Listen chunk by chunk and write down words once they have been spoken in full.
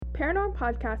Paranorm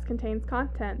podcast contains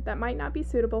content that might not be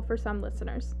suitable for some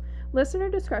listeners. Listener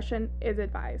discretion is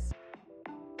advised.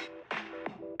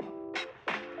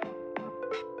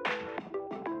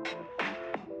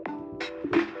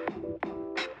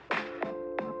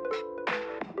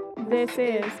 This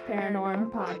is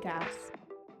Paranorm Podcast.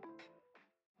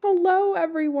 Hello,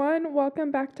 everyone.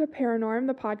 Welcome back to Paranorm,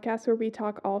 the podcast where we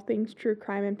talk all things true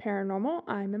crime and paranormal.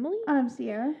 I'm Emily. I'm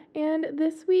Sierra. And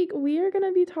this week we are going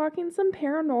to be talking some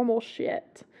paranormal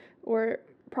shit. Or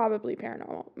probably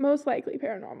paranormal. Most likely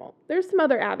paranormal. There's some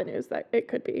other avenues that it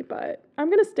could be, but I'm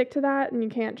going to stick to that and you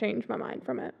can't change my mind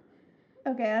from it.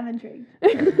 Okay, I'm intrigued.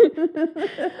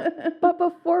 But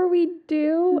before we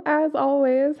do, as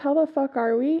always, how the fuck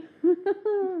are we?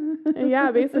 Yeah,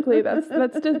 basically, that's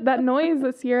just that noise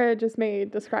that Sierra just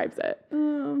made describes it.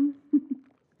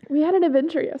 We had an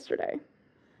adventure yesterday.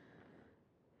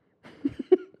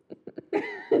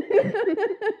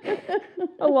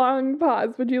 A long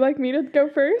pause. Would you like me to go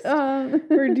first?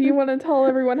 Or do you want to tell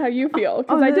everyone how you feel?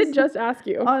 Because I did just ask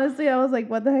you. Honestly, I was like,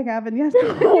 what the heck happened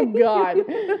yesterday? Oh, God.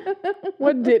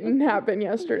 What didn't happen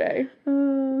yesterday?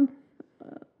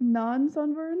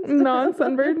 Non-sunburns?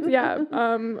 Non-sunburns, yeah.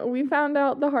 We found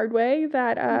out the hard way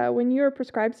that when you are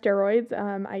prescribed steroids,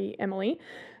 i.e. Emily,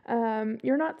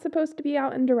 you're not supposed to be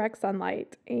out in direct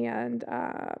sunlight. And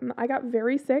I got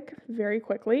very sick very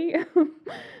quickly,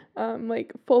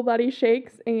 like full body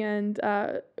shakes and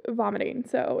vomiting.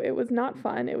 So it was not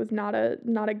fun. It was not a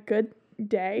good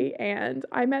day. And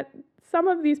I met some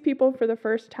of these people for the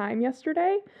first time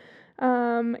yesterday.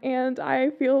 And I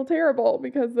feel terrible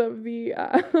because of the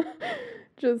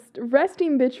just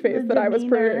resting bitch face that I was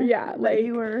like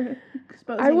you were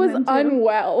exposing I was them to.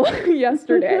 unwell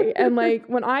yesterday, and like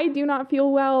when I do not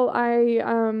feel well, I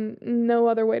no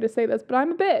other way to say this, but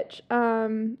I'm a bitch.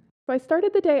 So I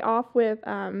started the day off with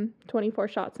 24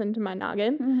 shots into my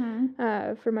noggin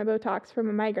for my Botox for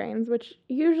my migraines, which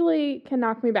usually can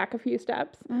knock me back a few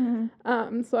steps.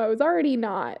 So I was already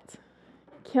not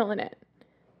killing it,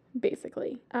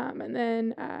 basically. And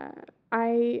then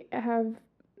I have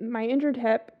my injured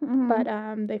hip, but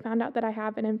they found out that I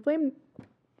have an inflamed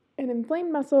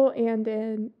muscle and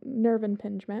a nerve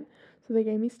impingement. So they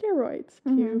gave me steroids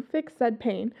to fix said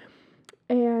pain.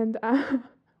 And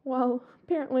well,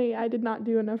 apparently I did not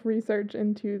do enough research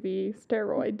into the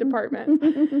steroid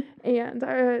department. And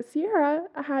Sierra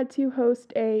had to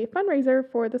host a fundraiser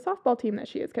for the softball team that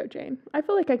she is coaching. I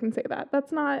feel like I can say that.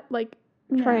 That's not like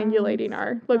triangulating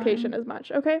our location as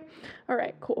much. Okay. All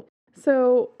right, cool.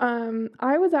 So,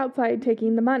 I was outside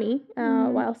taking the money,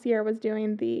 while Sierra was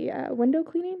doing the, window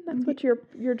cleaning. That's what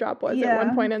your job was at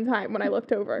one point in time when I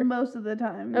looked over. Most of the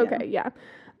time. Okay. Yeah.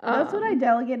 That's what I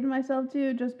delegated myself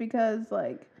to, just because,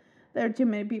 like, there are too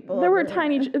many people. They're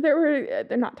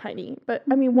not tiny, but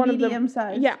I mean,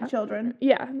 medium-sized children.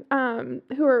 Yeah.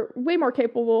 Who are way more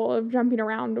capable of jumping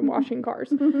around and washing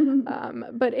cars.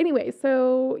 But anyway,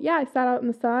 so yeah, I sat out in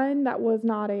the sun. That was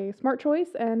not a smart choice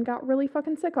and got really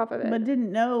fucking sick off of it. But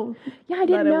didn't know. Yeah, I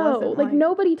didn't know. Like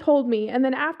nobody told me. And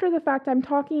then after the fact, I'm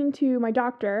talking to my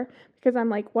doctor because I'm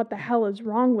like, what the hell is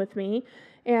wrong with me?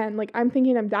 And, like, I'm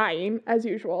thinking I'm dying, as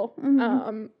usual.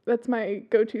 That's my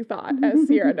go-to thought, as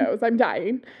Sierra knows. I'm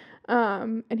dying.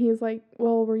 And he's like,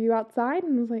 well, were you outside?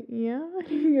 And I was like, yeah.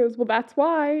 He goes, well, that's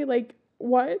why. Like,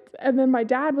 what? And then my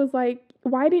dad was like,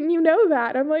 why didn't you know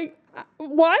that? I'm like,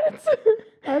 what?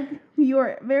 You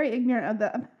were very ignorant of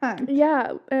that fact.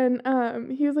 Yeah, and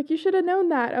he was like, you should have known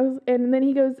that. And then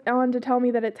he goes on to tell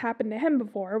me that it's happened to him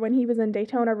before when he was in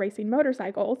Daytona racing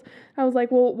motorcycles. I was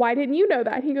like, well, why didn't you know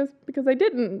that? He goes, because I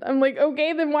didn't. I'm like,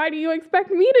 okay, then why do you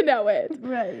expect me to know it?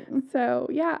 Right. So,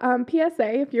 yeah,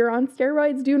 PSA, if you're on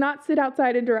steroids, do not sit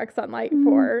outside in direct sunlight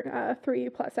for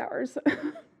 3+ hours.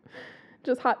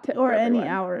 Just hot tip Or for any everyone.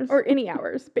 hours. Or any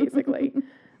hours, basically.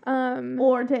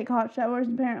 Or take hot showers,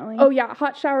 apparently. Oh, yeah.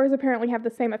 Hot showers apparently have the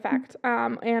same effect,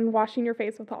 and washing your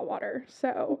face with hot water.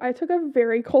 So I took a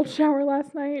very cold shower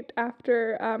last night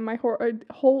after my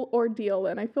whole ordeal,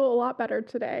 and I feel a lot better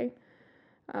today.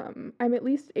 I'm at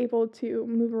least able to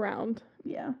move around.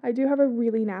 Yeah. I do have a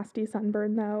really nasty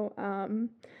sunburn, though.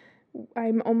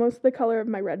 I'm almost the color of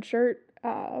my red shirt,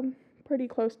 pretty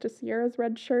close to Sierra's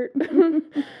red shirt.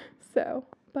 So,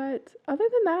 but other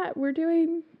than that, we're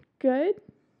doing good.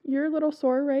 You're a little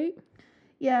sore, right?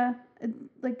 Yeah,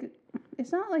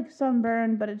 it's not like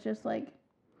sunburn, but it's just like,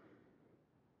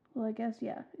 well, I guess,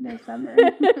 yeah, it is sunburn.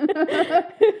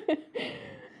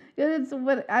 It's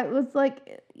what I was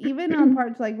like, even on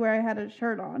parts like where I had a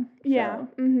shirt on. Yeah.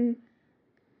 So.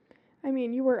 I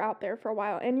mean, you were out there for a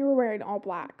while, and you were wearing all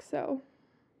black, so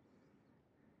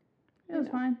it was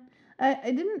fine.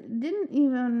 I didn't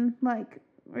even like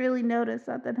really notice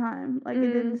at the time. Like,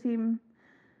 it didn't seem,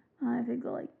 I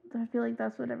feel like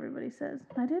that's what everybody says.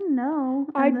 I didn't know.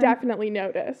 I definitely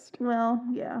noticed. Well,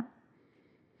 yeah.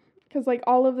 Because, like,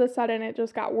 all of a sudden, it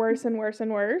just got worse and worse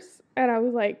and worse. And I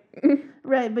was like...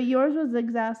 Right, but yours was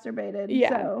exacerbated. Yeah,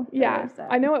 so yeah.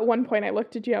 I know at one point I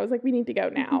looked at you, I was like, we need to go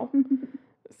now.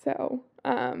 So,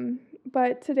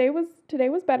 but today was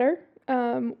better.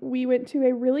 We went to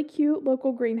a really cute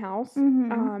local greenhouse.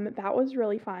 That was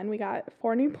really fun. We got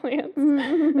 4 new plants.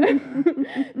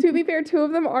 To be fair, 2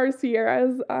 of them are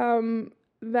Sierra's,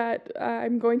 that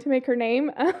I'm going to make her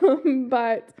name.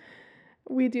 But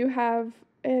we do have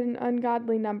an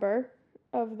ungodly number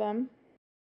of them.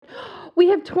 We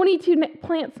have 22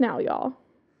 plants now, y'all.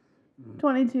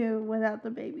 22 without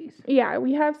the babies. Yeah,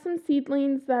 we have some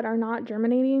seedlings that are not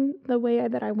germinating the way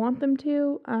that I want them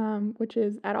to, which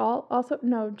is at all. Also,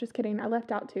 no, just kidding. I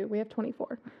left out 2. We have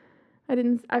 24.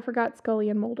 I forgot Scully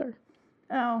and Mulder.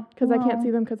 Oh. Because I can't see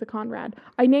them because of Conrad.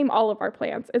 I name all of our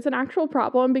plants. It's an actual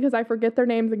problem because I forget their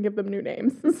names and give them new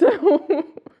names. So.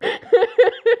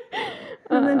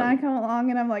 And then I come along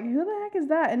and I'm like, who the heck is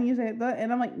that? And you say that,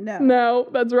 and I'm like, no. No,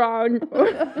 that's wrong.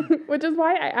 Which is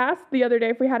why I asked the other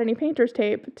day if we had any painter's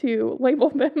tape to label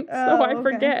them so I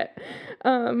forget.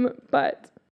 But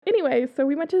anyway, so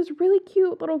we went to this really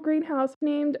cute little greenhouse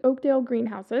named Oakdale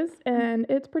Greenhouses, and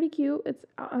it's pretty cute. It's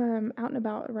out and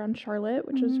about around Charlotte,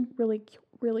 which is really,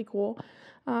 really cool.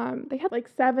 They had like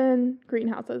 7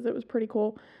 greenhouses. It was pretty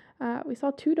cool. We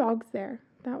saw 2 dogs there.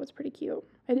 That was pretty cute.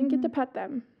 I didn't get to pet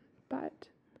them, but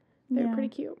they were pretty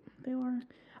cute. They were.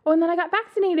 Oh, and then I got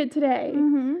vaccinated today.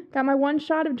 Got my 1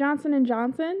 shot of Johnson &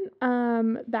 Johnson.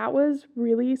 That was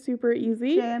really super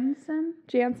easy.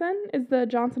 Janssen is the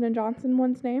Johnson & Johnson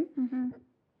one's name.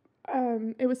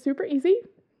 It was super easy.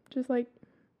 Just like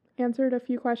answered a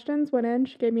few questions, went in,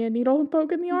 she gave me a needle and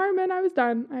poke in the arm, and I was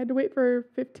done. I had to wait for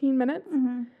 15 minutes.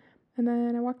 And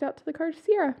then I walked out to the car to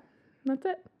Sierra. That's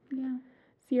it. Yeah.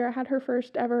 Sierra had her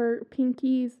first ever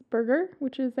Pinky's Burger,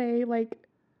 which is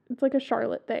it's like a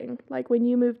Charlotte thing. Like, when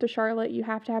you move to Charlotte, you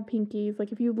have to have Pinky's.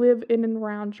 Like, if you live in and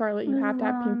around Charlotte, you have to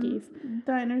have Pinky's.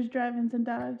 Diners, drive-ins, and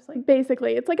dives. Like,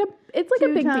 basically, it's like a big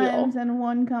deal. 2 times and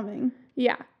 1 coming.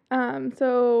 Yeah.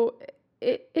 So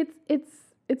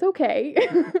it's okay.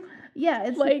 Yeah,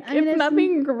 it's like, it's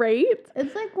nothing great.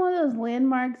 It's like one of those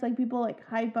landmarks like people like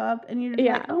hype up, and you're just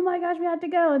like, oh my gosh, we have to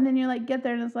go, and then you're like get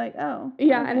there and it's like, oh.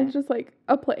 Yeah, and it's just like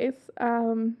a place.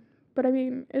 But I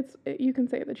mean, you can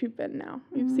say that you've been now.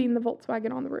 You've seen the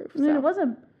Volkswagen on the roof. So. It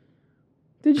wasn't.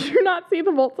 Did you not see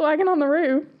the Volkswagen on the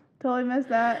roof? Totally missed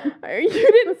that. You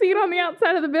didn't see it on the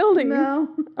outside of the building. No.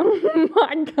 Oh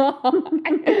my god.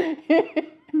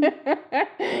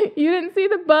 You didn't see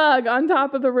the bug on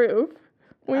top of the roof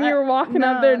when you were walking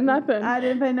up there. Nothing. I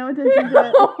didn't pay no attention to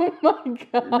it. Oh my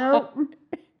god. Nope.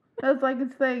 That's like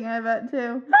its thing, I bet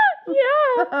too.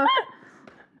 Yeah.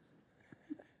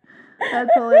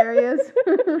 That's hilarious.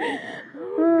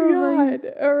 Oh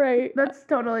god. All right. That's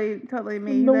totally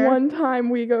me. The one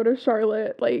time we go to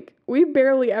Charlotte, like, we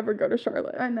barely ever go to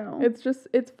Charlotte. I know.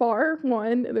 It's far,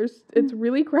 one. It's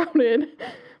really crowded.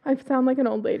 I sound like an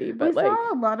old lady, but we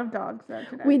saw a lot of dogs there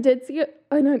today. We did see it,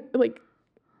 and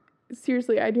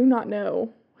seriously, I do not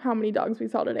know how many dogs we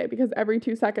saw today because every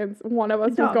 2 seconds one of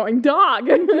us was going, dog.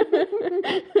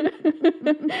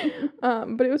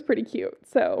 But it was pretty cute.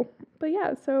 So, but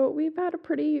yeah, so we've had a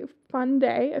pretty fun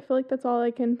day. I feel like that's all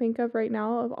I can think of right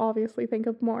now. I'll obviously think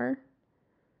of more.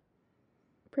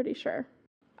 Pretty sure.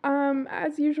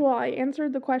 As usual, I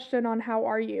answered the question on how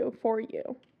are you for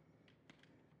you.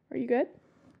 Are you good?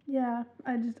 Yeah,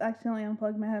 I just accidentally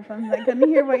unplugged my headphones. I couldn't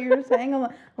hear what you were saying. I'm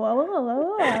like,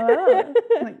 hello.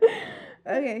 Like,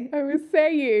 okay. I was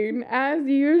saying, as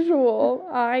usual,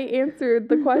 I answered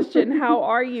the question, how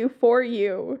are you for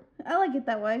you? I like it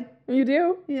that way. You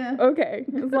do? Yeah. Okay.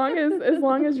 As long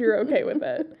as you're okay with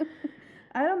it.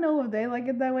 I don't know if they like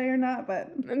it that way or not,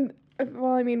 but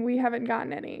well, I mean, we haven't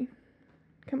gotten any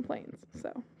complaints,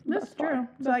 so that's true.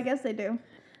 So I guess they do.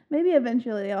 Maybe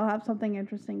eventually I'll have something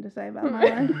interesting to say about my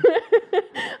life.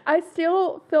 I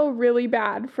still feel really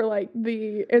bad for, like,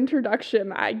 the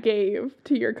introduction I gave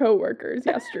to your coworkers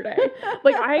yesterday.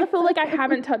 Like, I feel like I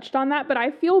haven't touched on that, but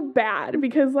I feel bad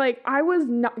because, like, I was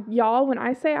not, y'all, when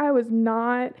I say I was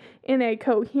not in a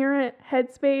coherent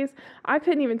headspace, I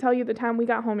couldn't even tell you the time we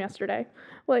got home yesterday.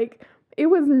 Like, it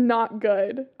was not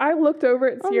good. I looked over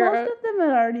at Sierra. Most of them had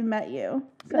already met you.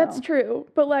 So. That's true.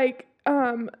 But, like,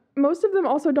 most of them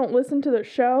also don't listen to the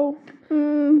show.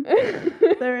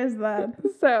 There is that.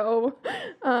 So,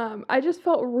 I just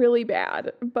felt really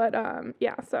bad. But,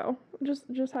 yeah, so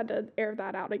just had to air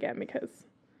that out again because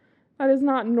That is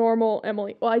not normal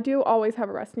Emily. Well, I do always have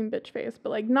a resting bitch face, but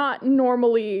like not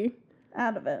normally.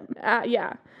 Out of it.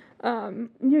 Yeah.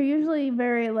 You're usually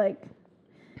very like,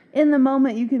 in the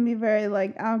moment you can be very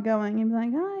like outgoing and be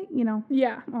like, hi, you know.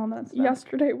 Yeah. All that stuff.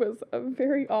 Yesterday was a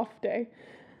very off day.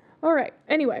 All right.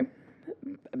 Anyway,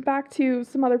 back to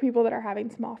some other people that are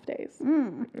having some off days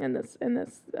in this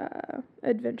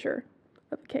adventure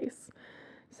of the case.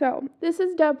 So this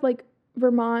is dubbed like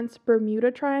Vermont's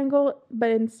Bermuda Triangle,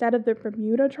 but instead of the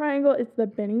Bermuda Triangle, it's the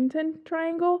Bennington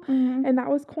Triangle, and that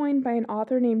was coined by an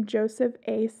author named Joseph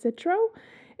A. Citro.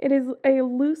 It is a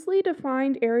loosely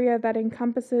defined area that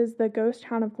encompasses the ghost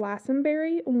town of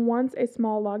Glastonbury, once a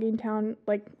small logging town,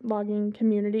 like logging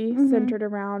community centered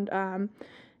around a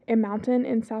mountain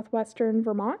in southwestern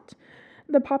Vermont.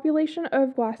 The population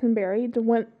of Glastonbury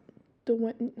dwindled.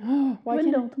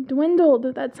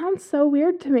 That sounds so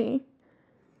weird to me.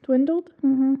 Dwindled?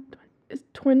 Is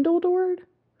twindled a word?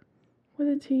 With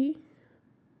a T?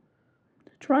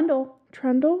 Trundle.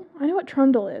 Trundle? I know what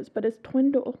trundle is, but it's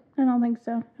twindle. I don't think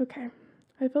so. Okay.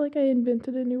 I feel like I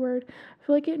invented a new word. I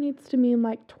feel like it needs to mean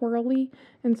like twirly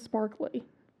and sparkly.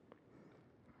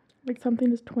 Like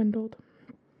something is twindled.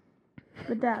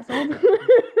 Bedazzled.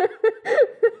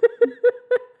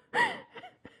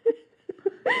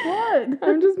 What?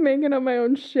 I'm just making up my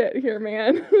own shit here,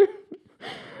 man.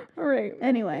 All right.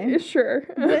 Anyway. Sure.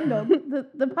 Dwindled.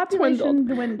 The population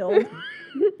dwindled.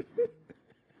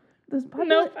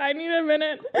 Nope, I need a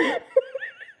minute.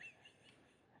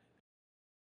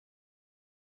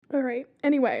 All right.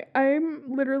 Anyway, I'm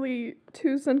literally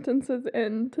 2 sentences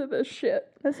into this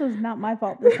shit. This was not my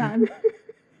fault this time.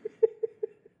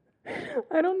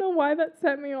 I don't know why that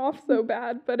set me off so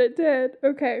bad, but it did.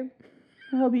 Okay.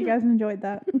 I hope you guys enjoyed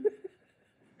that.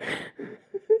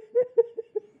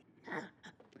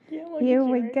 Here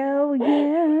we go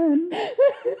again.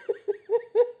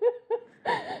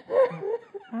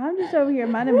 I'm just over here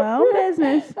minding my own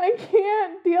business. I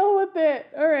can't deal with it.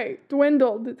 All right,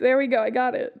 dwindled. There we go. I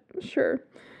got it. Sure.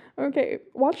 Okay,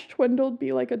 watch twindled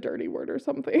be like a dirty word or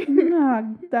something.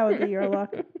 No, that would be your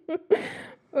luck.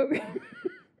 Okay.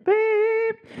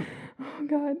 Beep. Oh,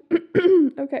 God.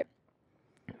 Okay.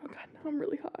 Oh, God, now I'm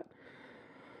really hot.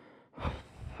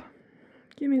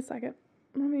 Give me a second.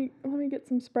 Let me get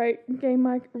some Sprite.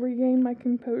 Regain my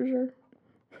composure.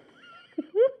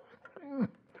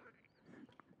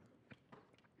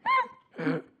 I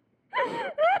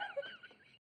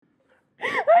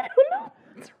don't know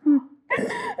what's wrong.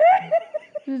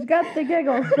 She's got the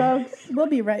giggles, folks. We'll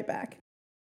be right back.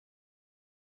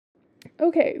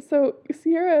 Okay, so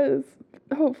Sierra's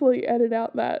hopefully edit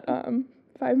out that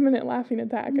 5-minute laughing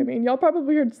attack. I mean, y'all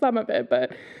probably heard some of it,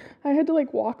 but I had to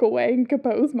like walk away and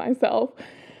compose myself.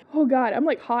 Oh God, I'm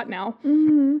like hot now.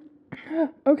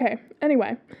 Okay,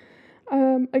 anyway.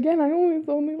 Again, I was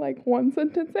only like 1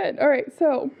 sentence in. All right,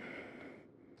 so.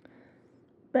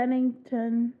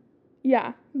 Bennington.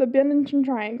 Yeah, the Bennington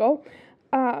Triangle.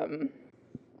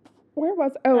 Where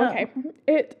was... okay.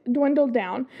 It dwindled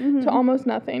down to almost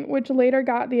nothing, which later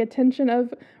got the attention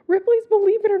of Ripley's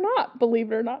Believe It or Not,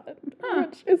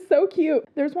 which is so cute.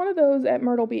 There's one of those at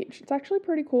Myrtle Beach. It's actually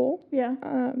pretty cool. Yeah.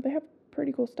 They have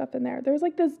pretty cool stuff in there. There's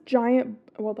like this giant...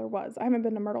 Well, there was. I haven't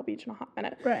been to Myrtle Beach in a hot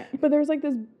minute. Right. But there's like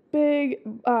this big,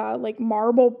 like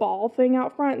marble ball thing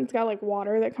out front. And it's got like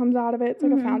water that comes out of it. It's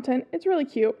like a fountain. It's really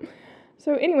cute.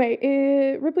 So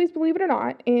anyway, Ripley's Believe It or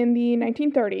Not in the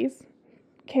 1930s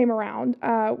came around.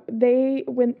 They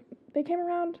came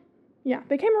around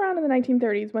in the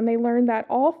 1930s when they learned that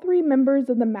all 3 members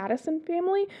of the Madison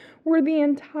family were the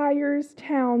entire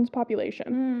town's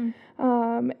population,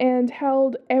 and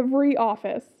held every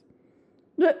office,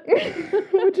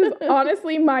 which is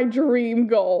honestly my dream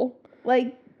goal.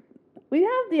 Like, we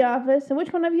have the office, and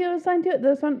which one of you assigned to it?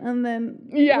 This one, and then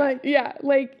like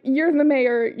you're the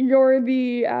mayor, you're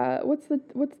the what's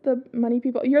the money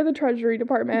people? You're the treasury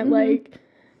department, like.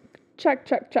 Check.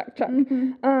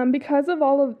 Because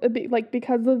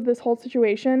of this whole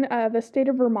situation, the state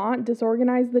of Vermont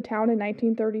disorganized the town in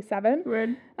 1937.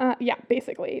 Weird. Yeah,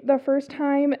 basically. The first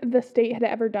time the state had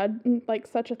ever done, like,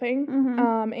 such a thing.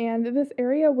 And this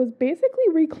area was basically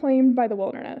reclaimed by the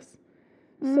wilderness.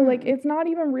 So, like, it's not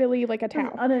even really, like, a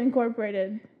town. It's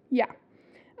unincorporated. Yeah.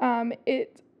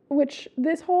 Which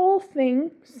this whole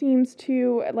thing seems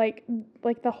to, like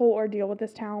the whole ordeal with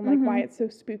this town, like, why it's so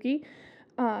spooky.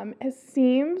 It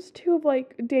seems to have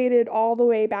like dated all the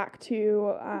way back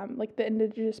to like the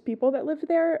indigenous people that lived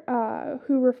there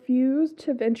who refused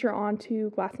to venture onto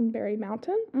Glastonbury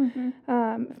Mountain,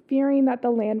 fearing that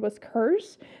the land was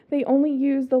cursed. They only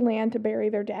used the land to bury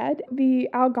their dead. The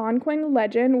Algonquin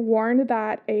legend warned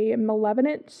that a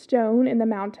malevolent stone in the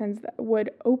mountains would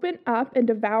open up and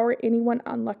devour anyone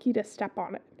unlucky to step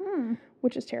on it,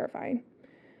 which is terrifying,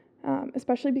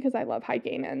 especially because I love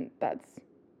hiking and that's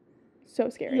so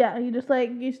scary. Yeah, you just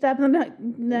like, you step in the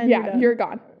then Yeah, you're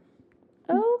gone.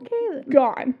 Okay then.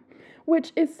 Gone.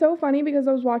 Which is so funny because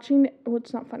I was watching, well,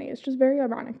 it's not funny, it's just very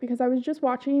ironic because I was just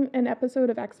watching an episode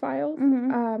of X-Files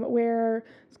where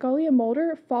Scully and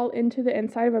Mulder fall into the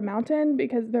inside of a mountain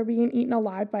because they're being eaten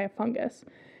alive by a fungus.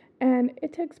 And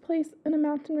it takes place in a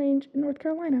mountain range in North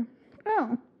Carolina.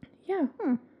 Oh. Yeah.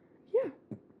 Yeah.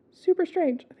 Super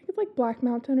strange. I think it's like Black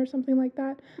Mountain or something like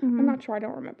that. I'm not sure. I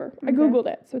don't remember. I Googled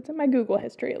it, so it's in my Google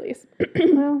history at least.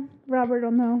 Well, Robert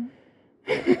will know.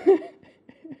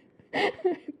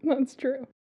 That's true.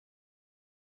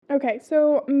 Okay,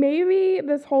 so maybe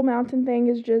this whole mountain thing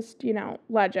is just,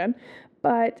 legend.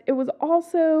 But it was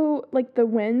also, like, the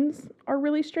winds are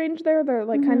really strange there. They're,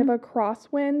 like, kind of a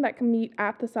crosswind that can meet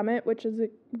at the summit, which is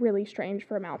really strange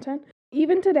for a mountain.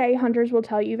 Even today, hunters will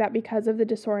tell you that because of the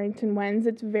disorienting winds,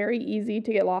 it's very easy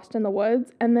to get lost in the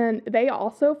woods. And then they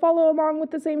also follow along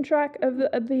with the same track of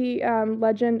the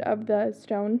legend of the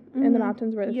stone in the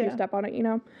mountains where if you step on it,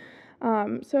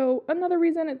 So another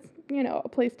reason it's, a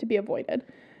place to be avoided.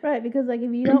 Right, because, like,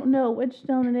 if you don't know which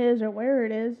stone it is or where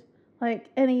it is, like,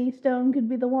 any stone could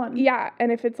be the one. Yeah,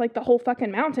 and if it's, like, the whole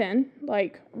fucking mountain,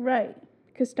 like... Right.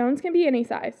 Because stones can be any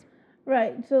size.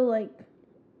 Right, so, like,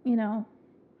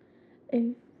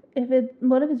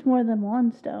 what if it's more than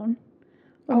one stone?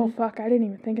 Oh, fuck, I didn't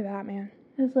even think of that, man.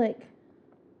 It's, like,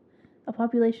 a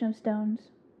population of stones.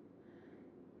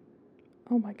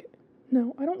 Oh, my God.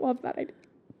 No, I don't love that idea.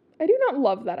 I do not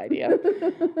love that idea.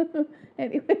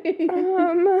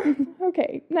 Anyway.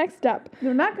 Okay, next up.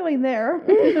 They're not going there.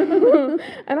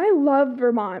 And I love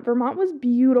Vermont. Vermont was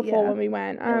beautiful when we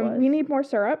went. We need more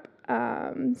syrup.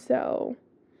 So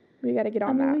we got to get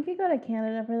on that. We could go to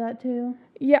Canada for that too.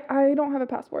 Yeah, I don't have a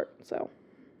passport, so.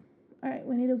 All right,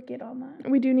 we need to get on that.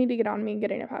 We do need to get on me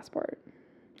getting a passport.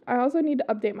 I also need to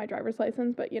update my driver's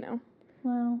license, but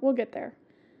well, we'll get there.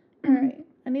 All right.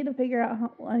 I need to figure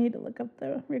out I need to look up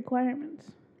the requirements.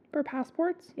 For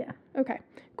passports? Yeah. Okay,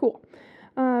 cool.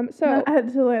 So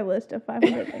add to my list of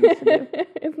 500 things to do.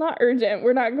 It's not urgent.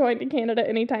 We're not going to Canada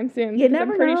anytime soon. You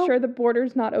never I'm pretty know. sure the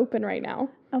border's not open right now.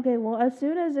 Okay, well, as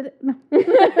soon as it... No.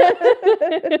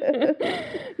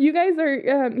 You guys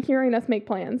are hearing us make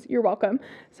plans. You're welcome.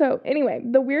 So anyway,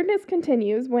 the weirdness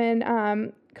continues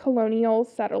when colonial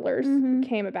settlers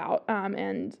came about,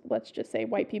 and let's just say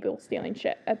white people stealing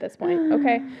shit at this point,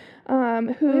 okay?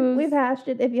 We've hashed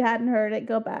it. If you hadn't heard it,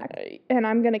 go back. And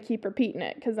I'm going to keep repeating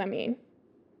it because,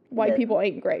 white people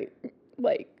ain't great.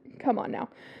 Like, come on now.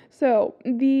 So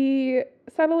the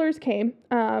settlers came,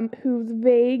 whose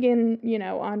vague and,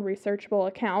 unresearchable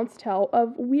accounts tell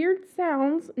of weird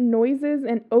sounds, noises,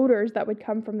 and odors that would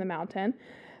come from the mountain.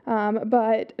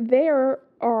 But there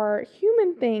are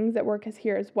human things at work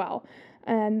here as well,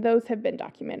 and those have been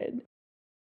documented.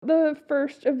 The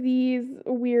first of these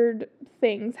weird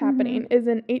things happening is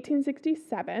in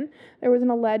 1867. There was an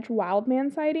alleged wild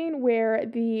man sighting where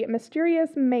the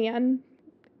mysterious man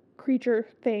creature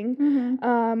thing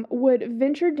would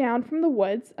venture down from the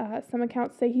woods. Some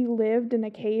accounts say he lived in a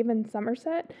cave in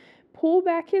Somerset, pull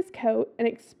back his coat, and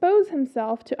expose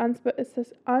himself to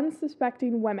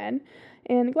unsuspecting women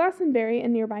in Glastonbury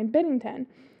and nearby Bennington.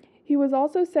 He was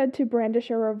also said to brandish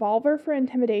a revolver for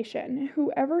intimidation.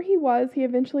 Whoever he was, he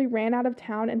eventually ran out of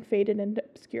town and faded into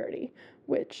obscurity.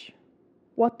 Which,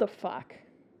 what the fuck?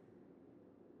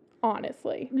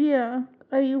 Honestly. Yeah.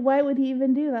 Why would he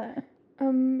even do that?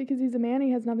 Because he's a man,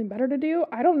 he has nothing better to do.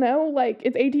 I don't know. Like,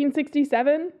 it's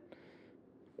 1867.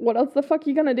 What else the fuck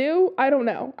you gonna do? I don't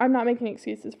know. I'm not making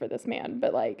excuses for this man,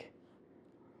 but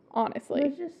honestly.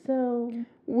 It's just so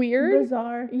weird.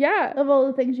 Bizarre. Yeah. Of all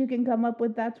the things you can come up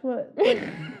with, that's what.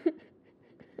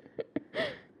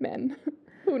 Men.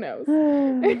 Who knows?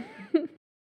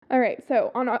 All right.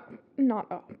 So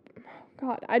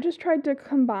God, I just tried to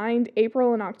combine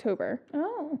April and October.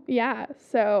 Oh. Yeah.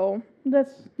 So.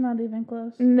 That's not even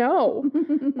close. No.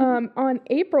 On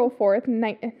April 4th,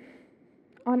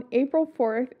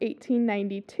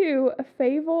 1892, a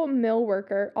Fayetteville mill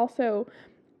worker, also,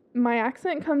 my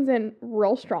accent comes in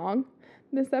real strong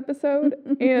this episode,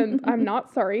 and I'm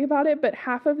not sorry about it, but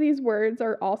half of these words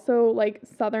are also,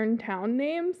 southern town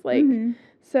names,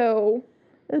 so,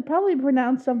 It's probably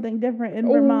pronounced something different in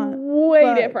Vermont. Way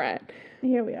but different.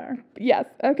 Here we are. Yes.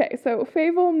 Okay. So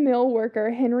Fayetteville mill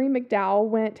worker Henry McDowell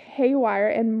went haywire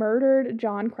and murdered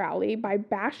John Crowley by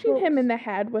bashing him in the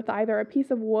head with either a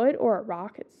piece of wood or a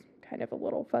rock. It's kind of a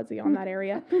little fuzzy on that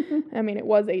area. I mean, it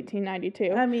was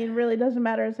 1892. I mean, really doesn't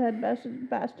matter. His head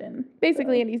bashed in.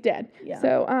 Basically, and he's dead. Yeah.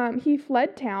 So he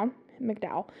fled town,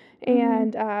 McDowell,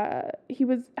 and he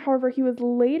was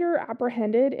later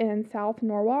apprehended in South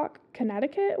Norwalk,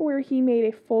 Connecticut, where he made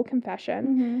a full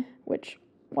confession. Which,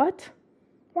 what?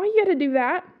 Why you gotta do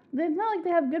that? It's not like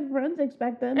they have good forensics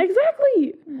back then.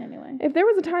 Exactly. Anyway. If there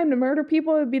was a time to murder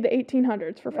people, it would be the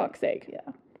 1800s, for fuck's sake.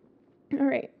 Yeah. All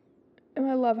right. And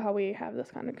I love how we have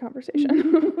this kind of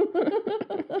conversation.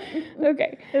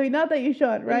 Okay. I mean, not that you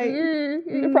should, right?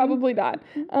 Probably not.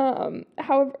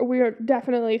 However, we are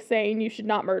definitely saying you should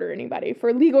not murder anybody.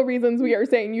 For legal reasons, we are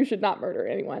saying you should not murder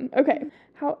anyone. Okay.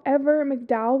 However,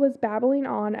 McDowell was babbling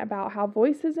on about how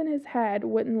voices in his head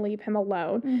wouldn't leave him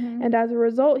alone. And as a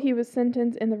result, he was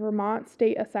sentenced in the Vermont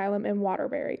State Asylum in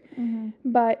Waterbury.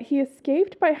 But he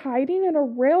escaped by hiding in a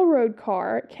railroad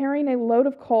car, carrying a load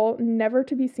of coal, never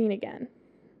to be seen again.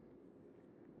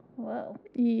 Whoa.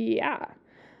 Yeah.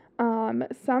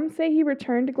 Some say he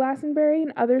returned to Glastonbury,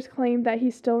 and others claim that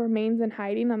he still remains in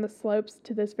hiding on the slopes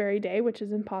to this very day, which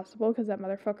is impossible because that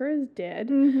motherfucker is dead.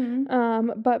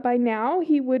 But by now,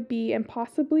 he would be an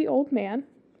impossibly old man,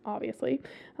 obviously,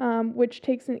 which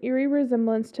takes an eerie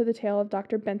resemblance to the tale of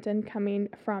Dr. Benton coming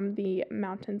from the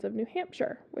mountains of New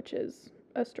Hampshire, which is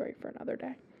a story for another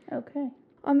day. Okay.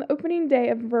 On the opening day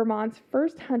of Vermont's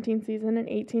first hunting season in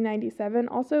 1897,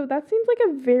 also, that seems like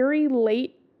a very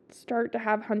late start to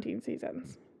have hunting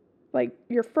seasons. Like,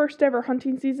 your first ever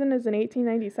hunting season is in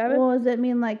 1897? Well, does it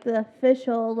mean like the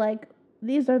official, like,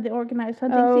 these are the organized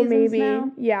hunting seasons maybe.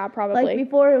 now? Yeah, probably. Like,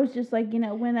 before it was just like,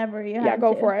 whenever you had Yeah,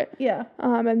 go to. for it. Yeah.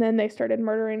 And then they started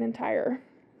murdering entire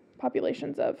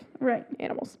populations of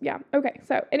animals. Yeah. Okay.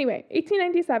 So anyway,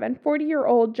 1897,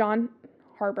 40-year-old John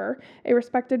Harbor, a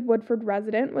respected Woodford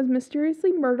resident, was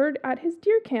mysteriously murdered at his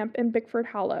deer camp in Bickford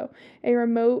Hollow, a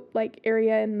remote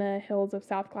area in the hills of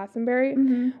South Glastonbury.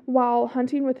 While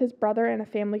hunting with his brother and a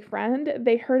family friend,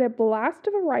 they heard a blast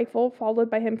of a rifle,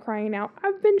 followed by him crying out,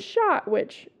 "I've been shot,"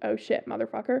 which, oh shit,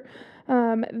 motherfucker.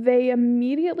 They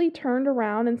immediately turned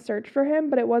around and searched for him,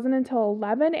 but it wasn't until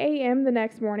 11 a.m. the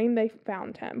next morning they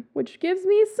found him, which gives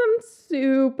me some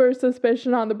super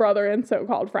suspicion on the brother and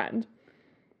so-called friend.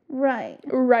 Right.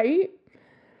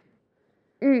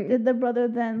 Did the brother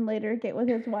then later get with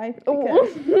his wife?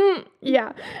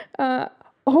 Yeah.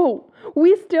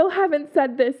 We still haven't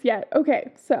said this yet.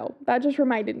 Okay, so that just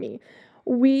reminded me.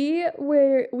 We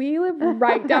live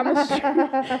right down the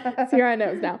street. Sierra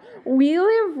knows now. We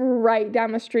live right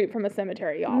down the street from a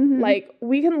cemetery, y'all. Like,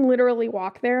 we can literally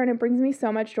walk there, and it brings me so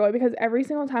much joy because every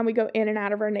single time we go in and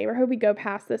out of our neighborhood, we go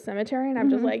past the cemetery, and I'm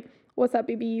just like, what's up,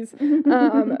 BBs?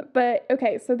 But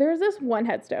okay, so there's this one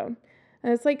headstone,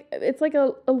 and it's like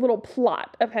a little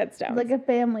plot of headstones, like a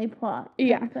family plot.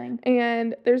 Yeah, thing.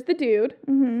 And there's the dude,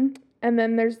 and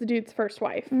then there's the dude's first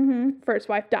wife. First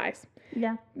wife dies.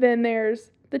 Yeah. Then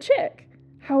there's the chick.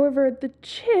 However, the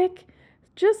chick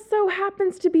just so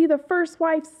happens to be the first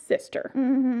wife's sister.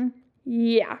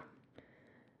 Yeah,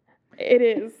 it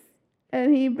is.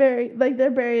 And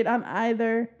they're buried on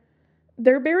either.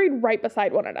 They're buried right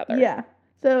beside one another. Yeah.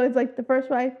 So it's like the first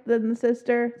wife, then the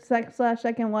sister,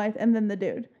 second wife, and then the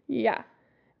dude. Yeah.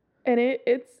 And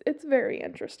it's very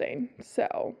interesting.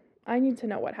 So I need to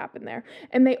know what happened there.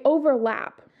 And they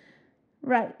overlap.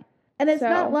 Right. And it's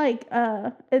not like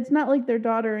their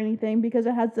daughter or anything because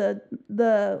it has the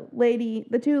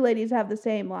two ladies have the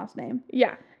same last name.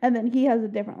 Yeah. And then he has a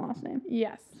different last name.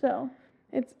 Yes. So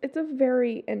it's a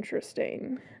very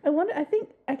interesting. I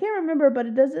can't remember,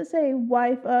 but does it say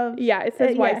wife of? Yeah, it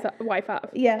says wife of.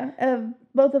 Yeah,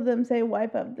 both of them say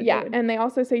wife of the dude. And they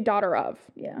also say daughter of.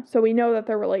 Yeah. So we know that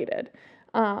they're related.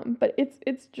 But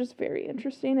it's just very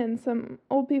interesting, and some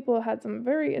old people had some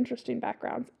very interesting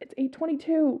backgrounds. It's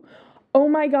 8:22. Oh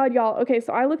my God, y'all. Okay,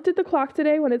 so I looked at the clock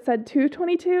today when it said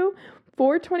 2:22,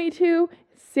 4:22,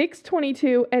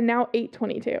 6:22, and now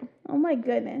 8:22. Oh my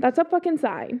goodness. That's a fucking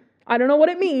sign. I don't know what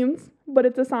it means, but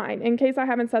it's a sign. In case I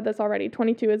haven't said this already,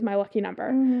 22 is my lucky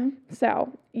number.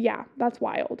 So, yeah, that's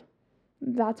wild.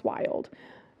 That's wild.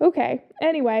 Okay,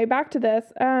 anyway, back to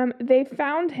this. They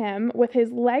found him with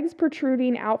his legs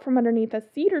protruding out from underneath a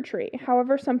cedar tree.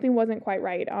 However, something wasn't quite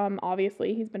right.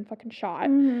 Obviously, he's been fucking shot.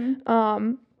 And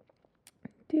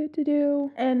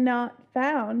not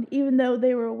found, even though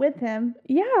they were with him.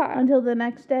 Yeah. Until the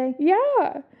next day.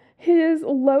 Yeah. His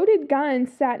loaded gun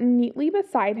sat neatly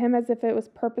beside him as if it was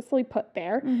purposely put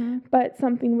there, but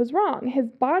something was wrong. His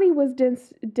body was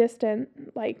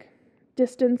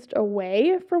distanced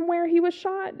away from where he was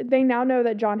shot. They now know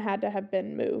that John had to have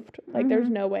been moved. Like, there's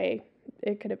no way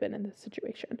it could have been in this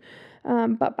situation.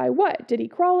 But by what? Did he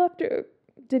crawl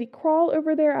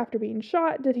over there after being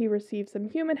shot? Did he receive some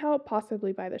human help,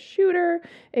 possibly by the shooter,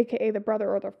 aka the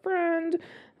brother or the friend,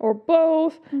 or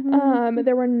both?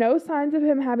 There were no signs of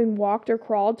him having walked or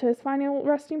crawled to his final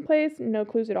resting place. No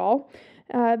clues at all.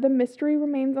 The mystery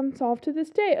remains unsolved to this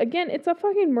day. Again, it's a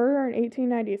fucking murder in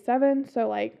 1897, so,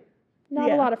 like, not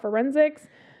a lot of forensics.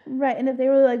 Right, and if they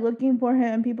were, like, looking for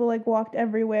him, people, like, walked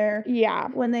everywhere. Yeah.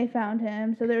 When they found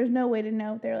him, so there was no way to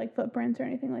know if they were, like, footprints or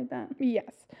anything like that.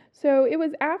 Yes. So it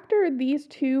was after these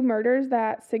two murders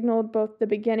that signaled both the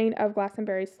beginning of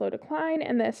Glastonbury's slow decline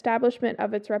and the establishment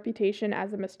of its reputation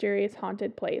as a mysterious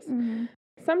haunted place.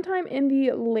 Sometime in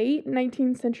the late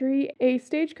 19th century, a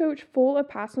stagecoach full of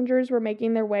passengers were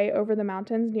making their way over the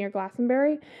mountains near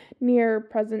Glastonbury, near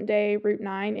present-day Route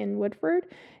 9 in Woodford.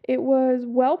 It was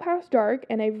well past dark,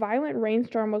 and a violent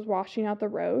rainstorm was washing out the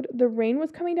road. The rain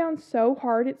was coming down so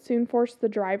hard it soon forced the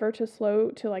driver to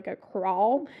slow to, like, a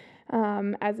crawl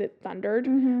as it thundered,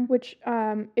 which,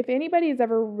 if anybody has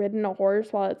ever ridden a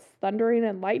horse while it's thundering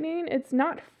and lightning, it's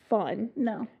not fun.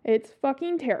 No. It's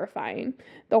fucking terrifying.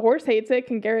 The horse hates it,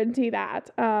 can guarantee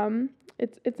that.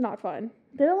 It's not fun.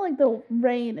 They don't like the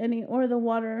rain or the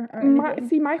water or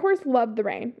anything. My horse loved the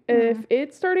rain. If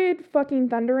it started fucking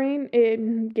thundering,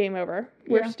 game over.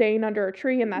 We're staying under a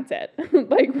tree and that's it.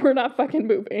 Like, we're not fucking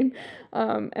moving.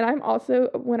 And I'm also,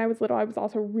 when I was little, I was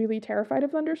also really terrified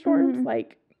of thunderstorms.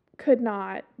 Like, could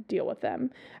not deal with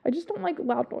them. I just don't like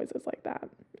loud noises like that.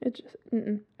 It just,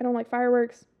 I don't like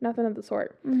fireworks, nothing of the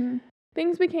sort.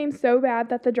 Things became so bad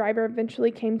that the driver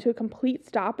eventually came to a complete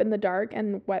stop in the dark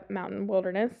and wet mountain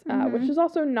wilderness, which is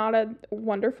also not a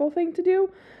wonderful thing to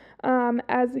do.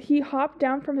 As he hopped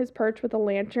down from his perch with a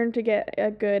lantern to get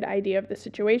a good idea of the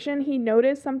situation, he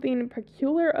noticed something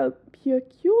peculiar.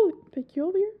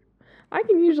 I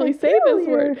can usually say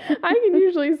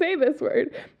this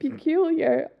word.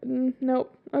 Peculiar.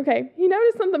 Nope. Okay. He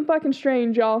noticed something fucking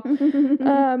strange, y'all.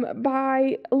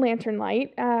 By lantern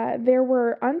light, there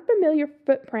were unfamiliar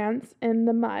footprints in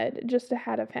the mud just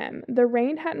ahead of him. The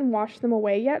rain hadn't washed them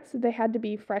away yet, so they had to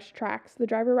be fresh tracks, the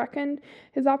driver reckoned.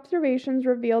 His observations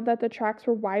revealed that the tracks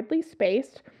were widely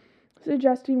spaced,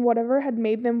 suggesting whatever had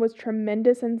made them was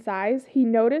tremendous in size. He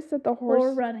noticed that the horse...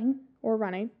 Or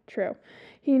running, true.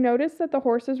 He noticed that the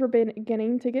horses were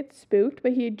beginning to get spooked,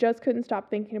 but he just couldn't stop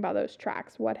thinking about those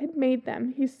tracks. What had made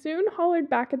them? He soon hollered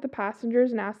back at the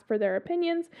passengers and asked for their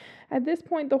opinions. At this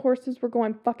point, the horses were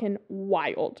going fucking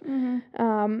wild.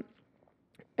 And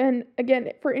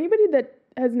again, for anybody that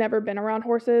has never been around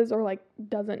horses or, like,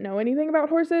 doesn't know anything about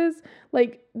horses,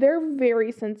 like, they're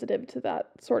very sensitive to that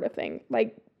sort of thing.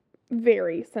 Like,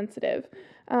 very sensitive.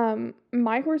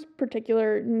 My horse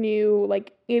particular knew,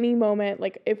 like, any moment,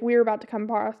 like, if we were about to come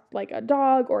across, like, a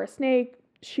dog or a snake,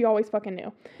 she always fucking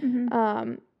knew.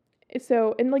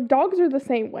 So, and, like, dogs are the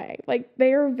same way. Like,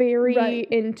 they are very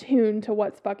in tune to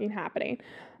what's fucking happening,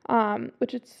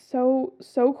 which is so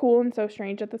cool and so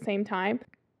strange at the same time.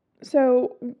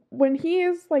 So when he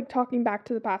is, like, talking back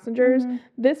to the passengers,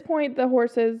 this point the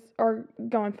horses are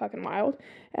going fucking wild.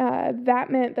 That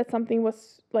meant that something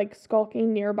was, like,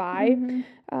 skulking nearby,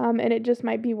 and it just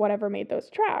might be whatever made those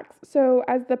tracks. So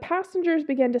as the passengers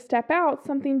began to step out,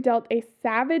 something dealt a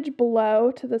savage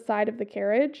blow to the side of the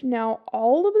carriage. Now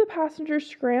all of the passengers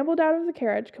scrambled out of the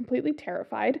carriage, completely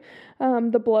terrified.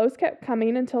 The blows kept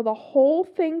coming until the whole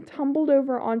thing tumbled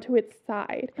over onto its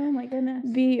side. Oh my goodness.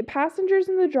 The passengers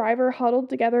and the driver huddled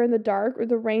together in the dark, with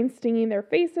the rain stinging their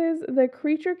faces. The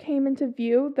creature came into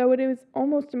view, though it was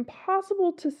almost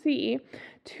impossible to see.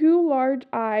 Two large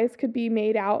eyes could be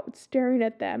made out staring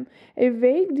at them. A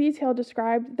vague detail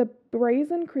described the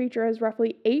brazen creature as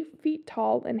roughly 8 feet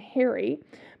tall and hairy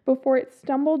before it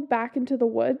stumbled back into the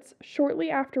woods.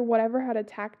 Shortly after, whatever had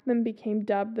attacked them became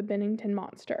dubbed the Bennington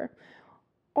Monster,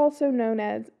 also known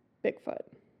as Bigfoot.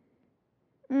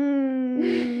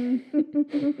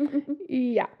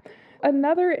 Yeah.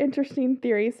 Another interesting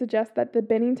theory suggests that the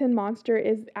Bennington Monster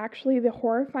is actually the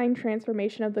horrifying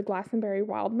transformation of the Glastonbury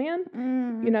Wild Man.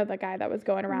 You know, the guy that was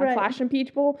going around flashing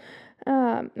people.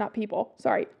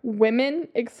 Women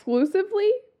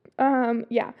exclusively.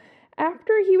 Yeah.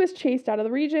 After he was chased out of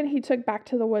the region, he took back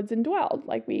to the woods and dwelled,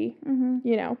 like we,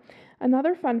 you know.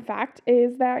 Another fun fact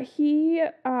is that he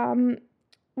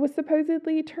was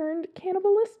supposedly turned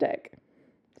cannibalistic.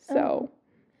 So...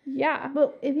 Yeah.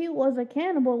 But if he was a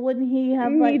cannibal, wouldn't he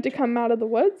have need to come out of the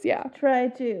woods? Yeah. Try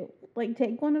to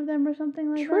take one of them or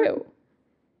something like that? True.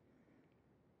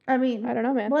 I mean, I don't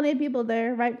know, man. Plenty of people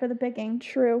there, right for the picking.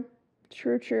 True.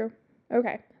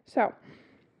 Okay, so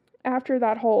after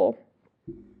that whole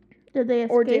did they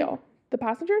escape? Ordeal, the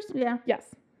passengers? Yeah.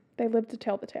 Yes, they lived to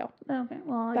tell the tale. Okay,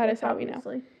 well, that is how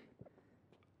obviously. We know.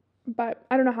 But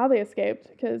I don't know how they escaped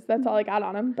because that's all I got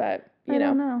on them. But I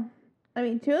don't know. I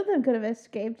mean, 2 of them could have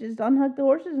escaped. Just unhook the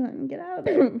horses and get out of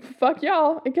there. Fuck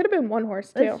y'all. It could have been 1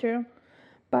 horse too. That's true.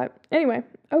 But anyway,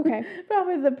 okay.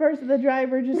 Probably the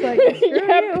driver just like, screw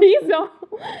you. Peace off.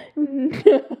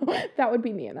 That would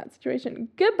be me in that situation.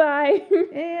 Goodbye.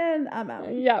 And I'm out.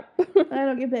 Yep. I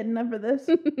don't get paid enough for this.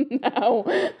 No.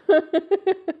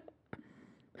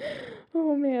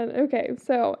 Oh man. Okay,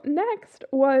 so next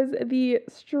was the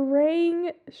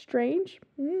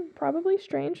probably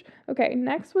strange. Okay,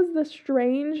 next was the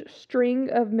strange string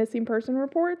of missing person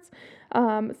reports.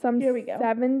 Some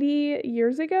 70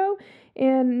 years ago.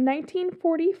 In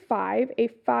 1945, a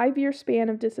 5-year span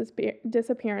of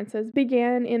disappearances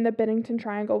began in the Bennington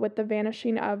Triangle with the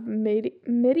vanishing of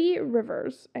Mittie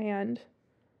Rivers, and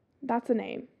that's a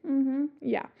name. Mm-hmm.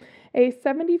 Yeah. A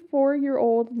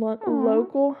 74-year-old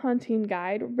local hunting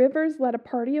guide. Rivers led a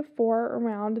party of 4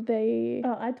 around the...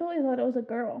 Oh, I totally thought it was a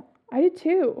girl. I did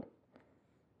too.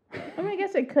 I mean, I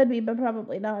guess it could be, but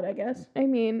probably not, I guess. I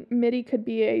mean, Mittie could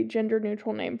be a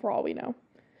gender-neutral name for all we know.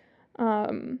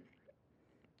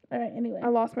 All right, anyway. I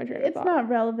lost my train of thought. It's not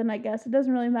relevant, I guess. It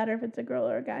doesn't really matter if it's a girl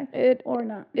or a guy. Or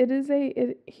not. He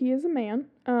is a man.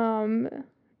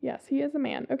 Yes, he is a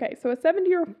man. Okay, so a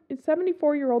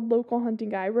 74-year-old local hunting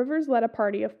guy, Rivers led a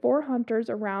party of 4 hunters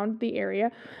around the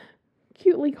area,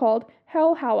 cutely called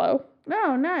Hell Hollow.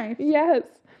 Oh, nice. Yes.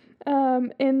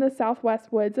 In the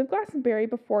southwest woods of Glastonbury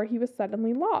before he was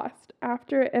suddenly lost.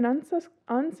 After an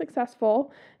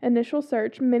unsuccessful initial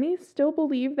search, many still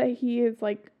believe that he is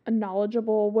like a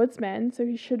knowledgeable woodsman, so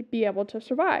he should be able to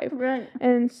survive. Right.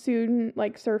 And soon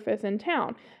surface in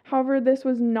town. However, this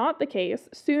was not the case.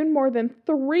 Soon more than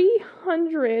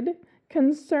 300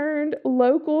 concerned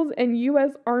locals and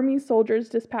U.S. Army soldiers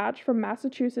dispatched from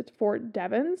Massachusetts Fort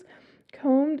Devens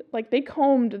combed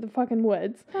the fucking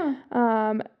woods.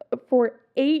 For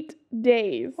 8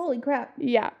 days. Holy crap.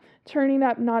 Yeah. Turning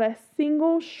up not a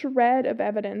single shred of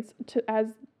evidence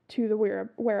as to the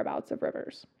whereabouts of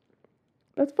Rivers.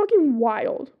 That's fucking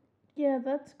wild. Yeah,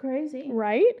 that's crazy.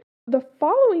 Right? The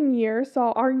following year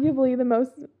saw arguably the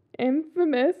most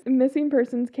infamous missing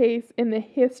persons case in the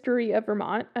history of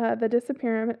Vermont, the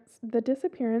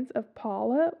disappearance of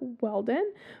Paula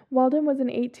Weldon. Weldon was an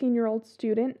 18-year-old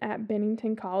student at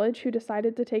Bennington College who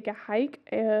decided to take a hike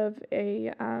of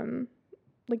a,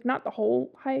 not the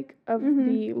whole hike of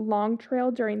the Long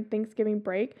Trail during Thanksgiving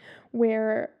break,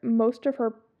 where most of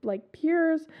her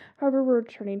peers, however, were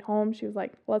returning home. She was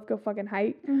like, let's go fucking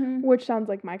hike, which sounds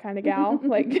like my kind of gal.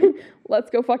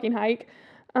 Let's go fucking hike.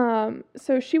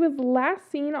 So she was last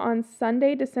seen on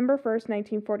Sunday, December 1st,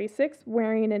 1946,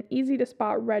 wearing an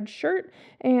easy-to-spot red shirt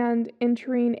and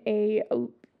entering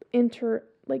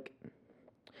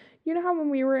you know how when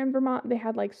we were in Vermont, they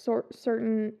had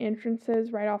certain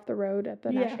entrances right off the road at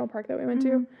the national park that we went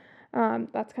to?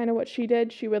 That's kind of what she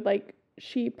did. She would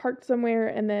she parked somewhere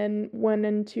and then went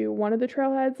into one of the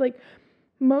trailheads.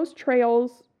 Most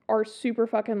trails are super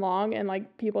fucking long and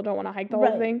people don't want to hike the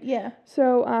whole thing. Yeah.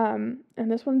 So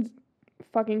and this one's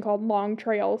fucking called Long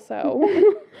Trail, so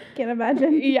can't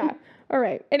imagine. Yeah. All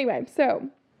right. Anyway, so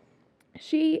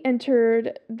she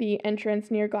entered the entrance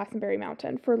near Glastonbury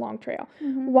Mountain for Long Trail.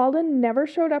 Weldon never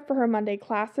showed up for her Monday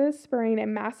classes, spurring a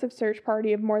massive search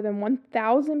party of more than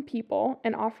 1,000 people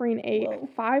and offering a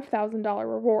 $5,000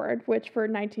 reward, which for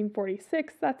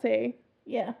 1946, that's a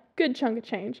good chunk of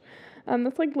change.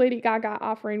 That's like Lady Gaga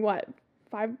offering what,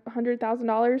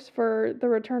 $500,000 for the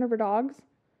return of her dogs?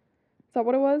 Is that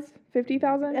what it was?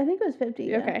 50,000? I think it was 50.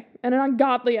 Yeah. Okay, an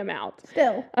ungodly amount.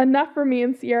 Still enough for me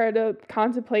and Sierra to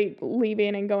contemplate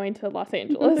leaving and going to Los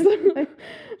Angeles.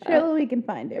 Surely we can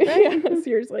find it, right? Yeah,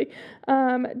 seriously.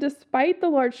 Despite the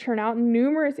large turnout,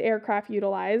 numerous aircraft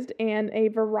utilized, and a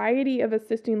variety of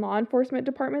assisting law enforcement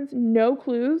departments, no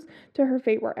clues to her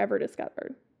fate were ever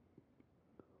discovered.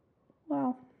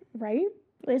 Wow. Right?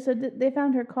 Wait, so they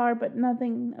found her car, but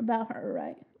nothing about her,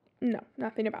 right? No,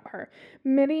 nothing about her.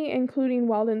 Many, including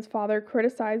Weldon's father,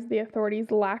 criticized the authorities'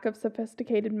 lack of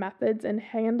sophisticated methods in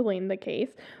handling the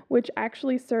case, which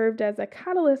actually served as a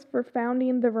catalyst for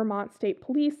founding the Vermont State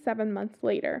Police 7 months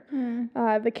later.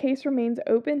 The case remains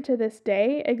open to this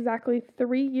day. Exactly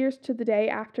 3 years to the day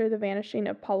after the vanishing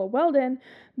of Paula Weldon,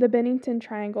 the Bennington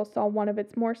Triangle saw one of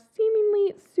its more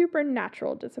seemingly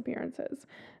supernatural disappearances.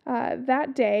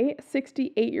 That day,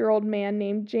 68-year-old man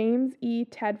named James E.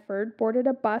 Tedford boarded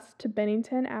a bus to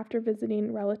Bennington after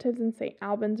visiting relatives in St.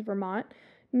 Albans, Vermont.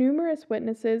 Numerous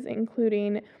witnesses,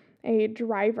 including a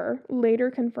driver,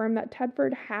 later confirmed that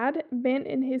Tedford had been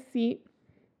in his seat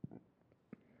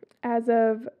as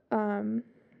of,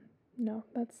 no,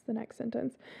 that's the next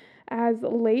sentence, as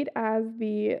late as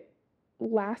the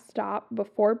last stop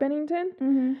before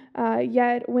Bennington.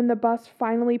 Yet when the bus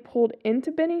finally pulled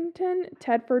into Bennington,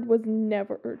 Tedford was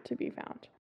never to be found.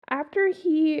 After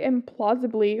he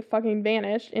implausibly fucking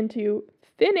vanished into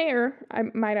thin air,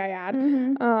 might I add,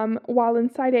 while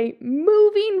inside a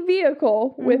moving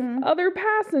vehicle with other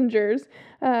passengers,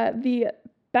 the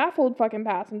baffled fucking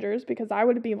passengers, because I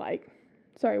would be like,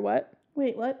 sorry, what?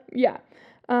 Wait, what? Yeah.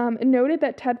 Noted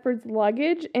that Tedford's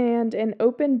luggage and an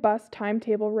open bus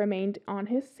timetable remained on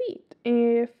his seat.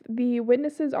 If the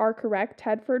witnesses are correct,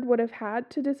 Tedford would have had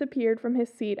to disappear from his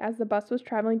seat as the bus was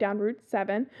traveling down Route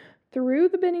 7 through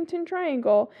the Bennington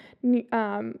Triangle,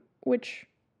 which,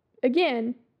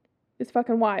 again, is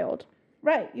fucking wild.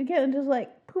 Right. You can't just,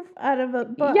 like, poof out of a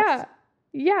bus.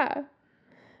 Yeah.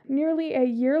 Nearly a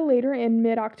year later, in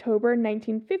mid-October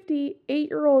 1950,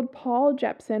 8-year-old Paul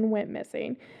Jepson went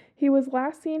missing. He was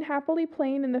last seen happily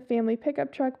playing in the family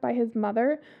pickup truck by his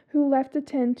mother, who left to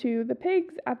tend to the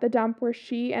pigs at the dump where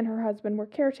she and her husband were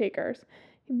caretakers.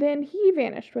 Then he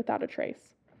vanished without a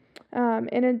trace.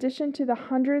 In addition to the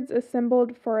hundreds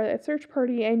assembled for a search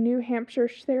party, a New Hampshire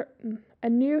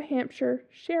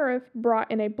sheriff brought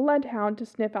in a bloodhound to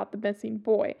sniff out the missing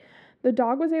boy. The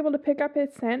dog was able to pick up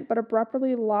his scent, but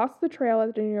abruptly lost the trail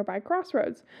at a nearby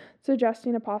crossroads,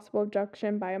 suggesting a possible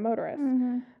abduction by a motorist.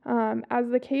 As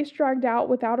the case dragged out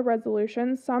without a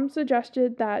resolution, some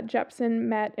suggested that Jepson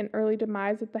met an early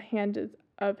demise at the hands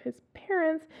of his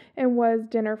parents and was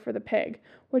dinner for the pig,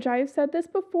 which I have said this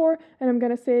before, and I'm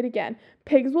going to say it again.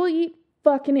 Pigs will eat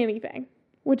fucking anything,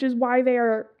 which is why they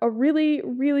are a really,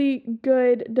 really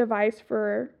good device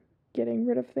for getting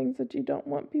rid of things that you don't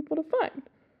want people to find.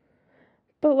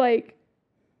 But, like,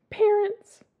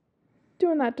 parents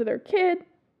doing that to their kid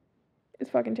is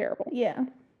fucking terrible. Yeah.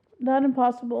 Not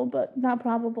impossible, but not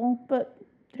probable, but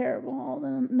terrible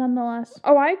nonetheless.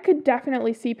 Oh, I could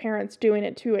definitely see parents doing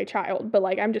it to a child, but,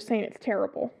 like, I'm just saying it's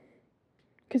terrible.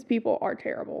 Because people are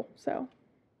terrible, so.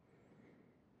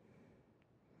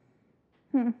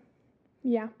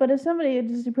 Yeah. But if somebody had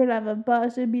disappeared out of a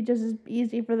bus, it'd be just as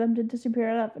easy for them to disappear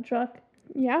out of a truck.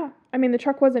 Yeah. I mean, the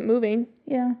truck wasn't moving.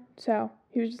 Yeah. So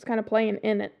he was just kind of playing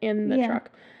in the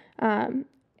truck.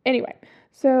 Anyway,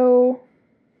 so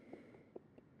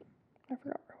I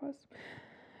forgot where I was.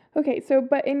 Okay, so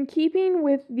but in keeping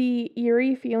with the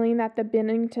eerie feeling that the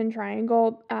Bennington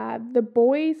Triangle, the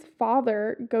boy's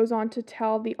father goes on to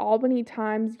tell the Albany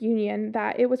Times-Union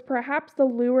that it was perhaps the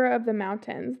lure of the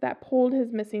mountains that pulled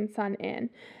his missing son in,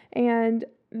 and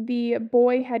the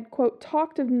boy had, quote,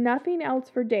 talked of nothing else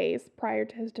for days prior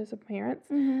to his disappearance.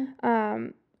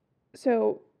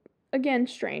 So, again,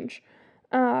 strange.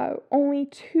 Only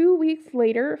 2 weeks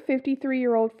later,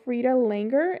 53-year-old Frida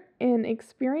Langer, an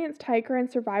experienced hiker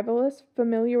and survivalist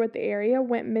familiar with the area,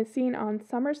 went missing on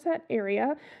Somerset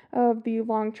area of the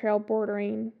Long Trail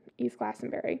bordering East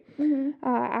Glastonbury.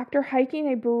 After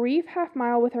hiking a brief half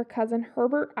mile with her cousin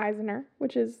Herbert Eisner,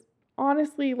 which is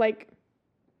honestly like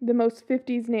the most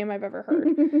 50s name I've ever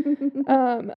heard.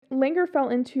 Langer fell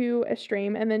into a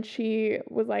stream, and then she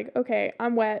was like, okay,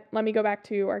 I'm wet. Let me go back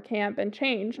to our camp and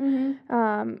change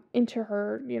into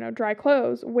her, dry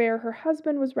clothes, where her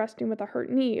husband was resting with a hurt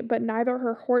knee, but neither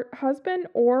her husband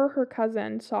or her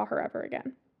cousin saw her ever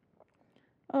again.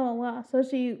 Oh, wow. So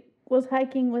she was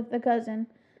hiking with the cousin,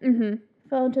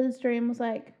 fell into the stream, was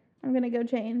like, I'm going to go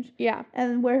change. Yeah.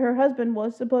 And where her husband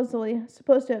was supposed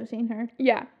to have seen her.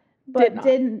 Yeah. But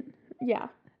didn't. Yeah.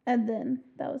 And then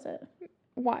that was it.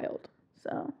 Wild.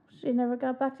 So she never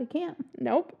got back to camp.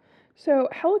 Nope. So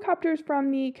helicopters from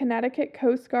the Connecticut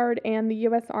Coast Guard and the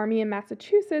U.S. Army in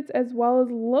Massachusetts, as well as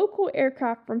local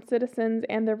aircraft from citizens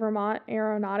and the Vermont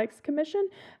Aeronautics Commission,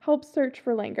 helped search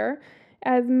for Langer.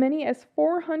 As many as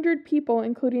 400 people,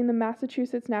 including the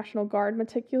Massachusetts National Guard,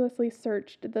 meticulously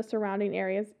searched the surrounding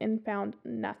areas and found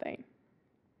nothing.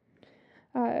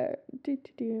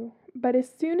 But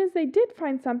as soon as they did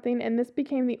find something, and this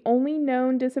became the only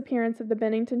known disappearance of the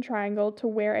Bennington Triangle to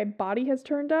where a body has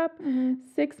turned up,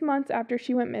 6 months after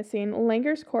she went missing,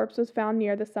 Langer's corpse was found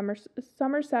near the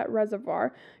Somerset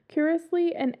Reservoir.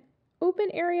 Curiously, an open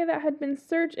area that had been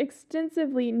searched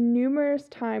extensively numerous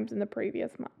times in the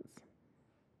previous months.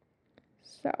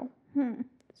 So,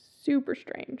 super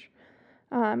strange.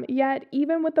 Yet,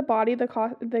 even with the body,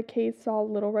 the case saw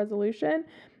little resolution.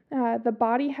 The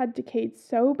body had decayed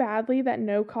so badly that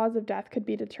no cause of death could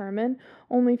be determined,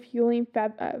 only fueling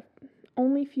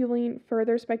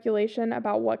further speculation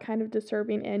about what kind of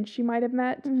disturbing end she might have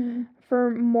met. For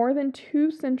more than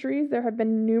 2 centuries, there have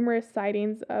been numerous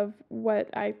sightings of what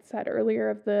I said earlier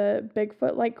of the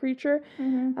Bigfoot-like creature.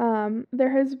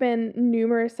 There has been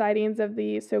numerous sightings of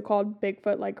the so-called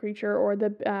Bigfoot-like creature or the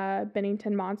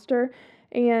Bennington monster.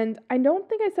 And I don't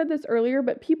think I said this earlier,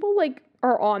 but people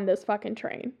are on this fucking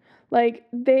train.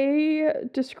 They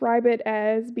describe it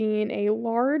as being a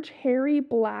large, hairy,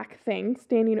 black thing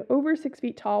standing over 6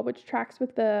 feet tall, which tracks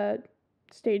with the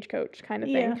stagecoach kind of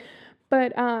thing.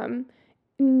 But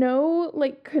no,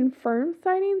 confirmed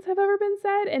sightings have ever been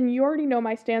said, and you already know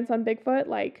my stance on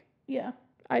Bigfoot. I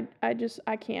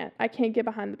can't get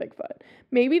behind the Bigfoot.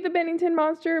 Maybe the Bennington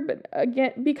monster, but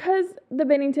again, because the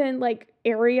Bennington,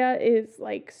 area is,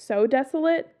 so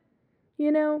desolate,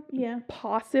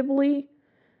 possibly.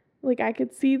 I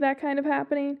could see that kind of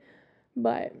happening.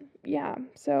 But, yeah,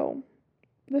 so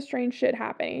the strange shit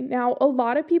happening. Now, a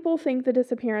lot of people think the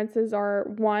disappearances are,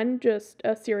 1, just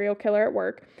a serial killer at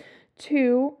work.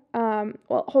 2, well,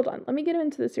 hold on. Let me get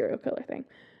into the serial killer thing.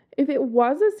 If it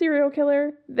was a serial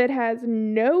killer that has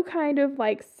no kind of,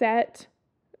 set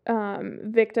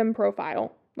victim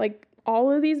profile,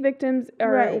 all of these victims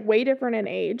are way different in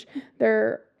age.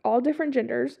 They're all different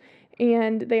genders,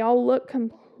 and they all look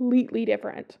completely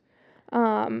different.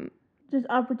 Just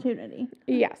opportunity.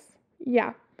 Yes.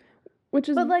 Yeah. Which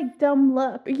is... But, dumb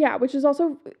luck. Yeah, which is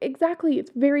also... Exactly.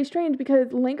 It's very strange because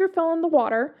Langer fell in the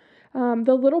water.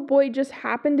 The little boy just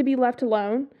happened to be left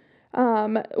alone.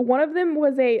 One of them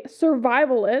was a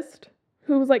survivalist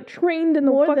who was, trained in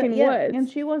the woods. And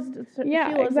she was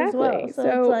exactly. As well.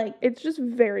 So it's just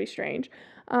very strange.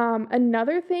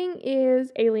 Another thing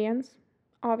is aliens,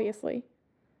 obviously.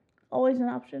 Always an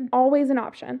option. Always an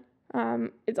option.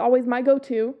 It's always my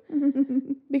go-to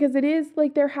because it is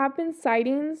there have been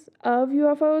sightings of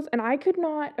UFOs, and I could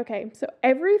not. Okay, so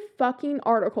every fucking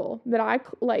article that I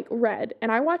read,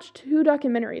 and I watched 2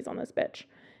 documentaries on this bitch,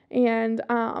 and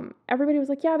everybody was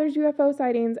like, yeah, there's UFO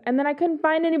sightings, and then I couldn't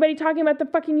find anybody talking about the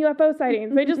fucking UFO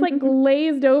sightings. They just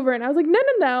glazed over, and I was like,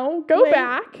 no, go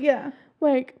back. Yeah,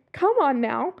 come on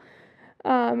now.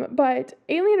 But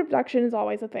alien abduction is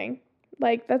always a thing.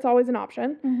 That's always an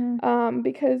option,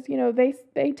 because,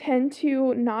 they tend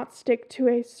to not stick to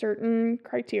a certain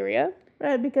criteria.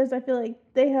 Right, because I feel like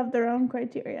they have their own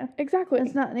criteria. Exactly.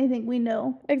 It's not anything we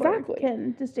know exactly or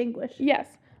can distinguish.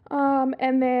 Yes.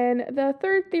 And then the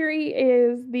third theory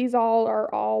is these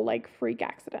are all, freak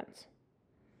accidents.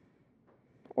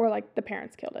 Or, the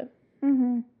parents killed it.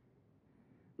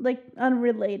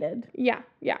 Unrelated. Yeah,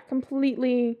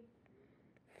 completely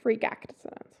freak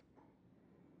accidents.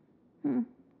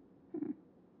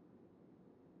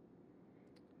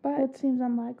 But that seems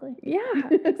unlikely. Yeah,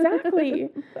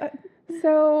 exactly.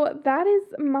 So that is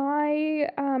my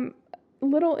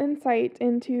little insight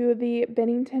into the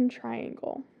Bennington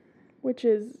Triangle, which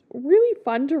is really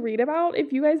fun to read about.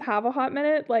 If you guys have a hot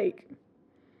minute,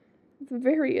 it's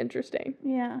very interesting.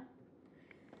 Yeah.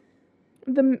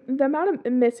 The amount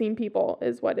of missing people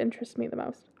is what interests me the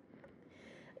most.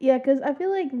 Yeah, because I feel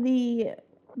like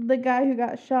the guy who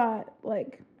got shot,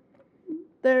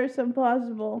 there's some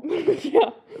plausible,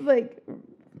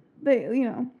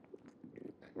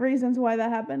 reasons why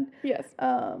that happened. Yes.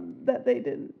 That they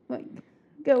didn't,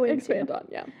 go into. Expand on,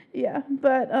 yeah. Yeah,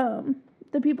 but,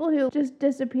 the people who just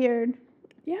disappeared.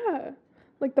 Yeah,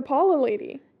 the Paula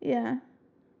lady. Yeah.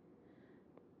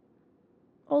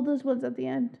 All those ones at the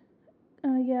end.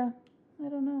 Yeah, I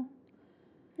don't know.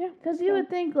 Yeah. Because you would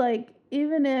think,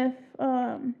 even if,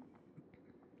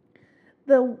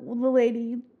 the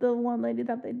one lady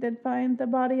that they did find the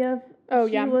body of,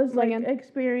 she was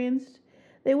experienced.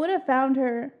 They would have found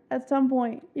her at some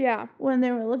point. Yeah. When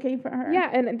they were looking for her. Yeah,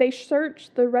 and they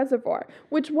searched the reservoir,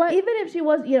 which even if she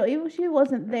was, even if she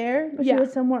wasn't there, but she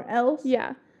was somewhere else.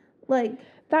 Yeah.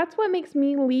 That's what makes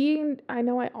me lean. I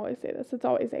know I always say this. It's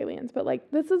always aliens, but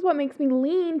this is what makes me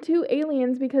lean to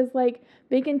aliens because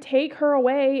they can take her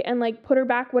away and put her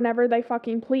back whenever they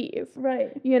fucking please.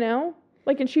 Right.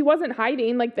 And she wasn't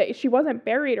hiding, she wasn't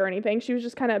buried or anything. She was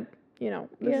just kind of,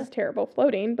 this is terrible,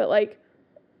 floating, but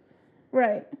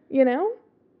Right. You know?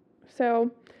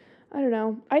 So, I don't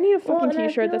know. I need a fucking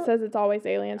t-shirt that says it's always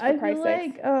aliens, for Christ's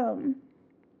sake. I feel like,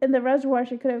 in the reservoir,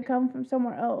 she could have come from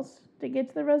somewhere else to get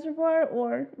to the reservoir,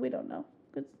 or we don't know.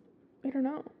 I don't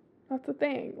know. That's the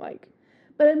thing. Like,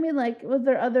 but I mean, like, was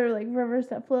there other like rivers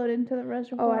that flowed into the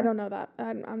reservoir? Oh, I don't know that.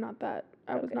 I'm not that.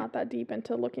 I was not that deep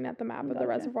into looking at the map of the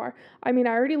reservoir. I mean,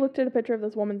 I already looked at a picture of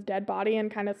this woman's dead body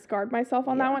and kind of scarred myself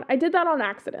on that one. I did that on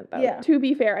accident, though. Yeah. To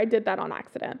be fair, I did that on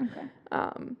accident.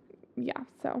 Okay. Yeah.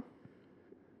 So.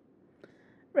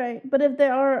 Right, but if they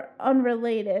are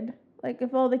unrelated, like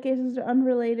if all the cases are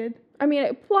unrelated. I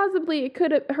mean, plausibly,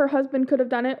 her husband could have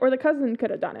done it, or the cousin could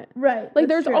have done it. Right. Like,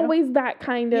 there's always that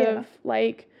kind of,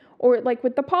 like, or like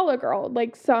with the Paula girl,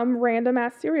 like some random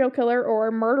ass serial killer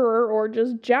or murderer or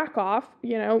just jack off,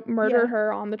 you know, murdered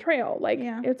her on the trail. Like,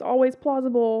 it's always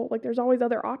plausible. Like, there's always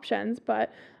other options,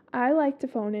 but I like to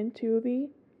phone into the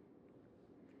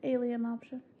alien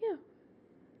option. Yeah.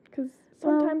 Because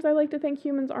sometimes I like to think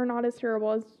humans are not as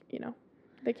terrible as, you know,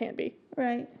 they can be.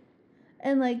 Right.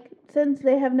 And, like, since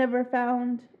they have never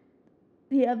found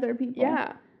the other people.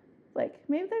 Yeah. Like,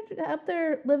 maybe they're up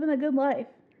there living a good life.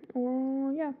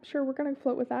 Well, yeah, sure, we're going to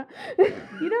float with that.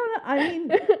 You don't know, I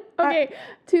mean. Okay,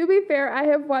 to be fair, I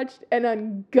have watched an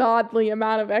ungodly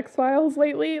amount of X-Files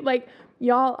lately. Like,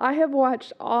 y'all, I have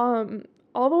watched all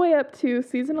the way up to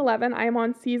season 11. I am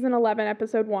on season 11,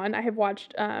 episode 1. I have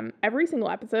watched every single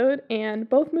episode and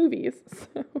both movies.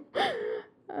 So,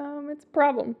 it's a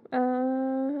problem.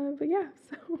 But yeah,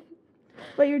 so.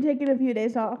 But you're taking a few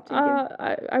days off.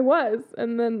 I was,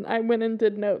 and then I went and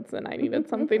did notes, and I needed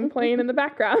something playing in the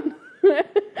background.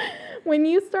 When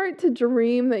you start to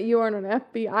dream that you are an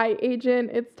FBI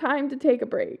agent, it's time to take a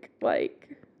break.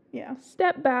 Like,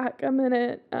 step back a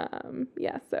minute.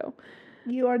 So.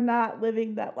 You are not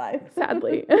living that life.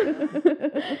 Sadly.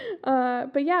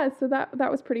 But yeah, so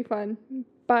that was pretty fun.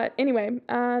 But anyway,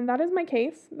 that is my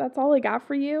case. That's all I got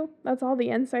for you. That's all the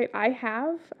insight I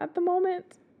have at the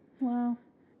moment. Wow.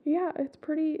 Yeah, it's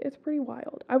pretty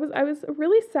wild. I was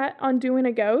really set on doing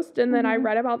a ghost, and then I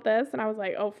read about this and I was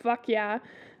like, "Oh fuck yeah."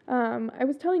 I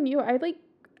was telling you,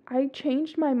 I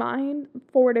changed my mind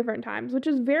 4 different times, which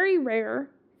is very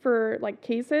rare for like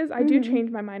cases. I do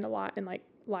change my mind a lot in like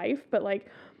life, but like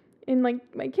in like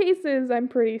my cases, I'm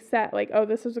pretty set. Like, oh,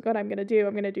 this is what I'm gonna do.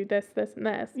 I'm gonna do this, this, and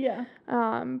this. Yeah.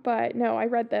 But no, I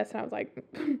read this and I was like,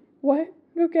 what?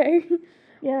 Okay.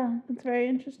 Yeah, it's very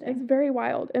interesting. It's very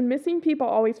wild, and missing people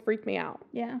always freak me out.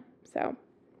 Yeah. So.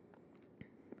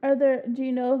 Do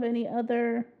you know of any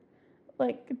other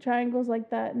like triangles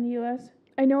like that in the U.S.?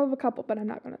 I know of a couple, but I'm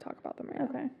not going to talk about them right now.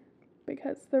 Okay.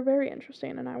 Because they're very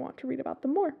interesting, and I want to read about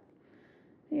them more.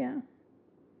 Yeah.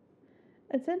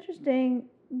 It's interesting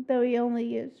that we only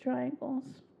use triangles.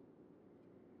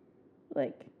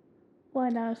 Like, why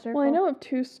not a circle? Well, I know of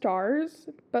 2 stars,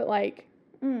 but like,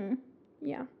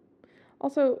 yeah.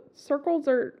 Also, circles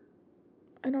are,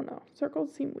 I don't know,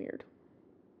 circles seem weird.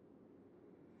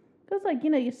 Because, like, you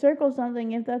know, you circle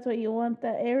something if that's what you want,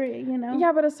 that area, you know?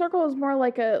 Yeah, but a circle is more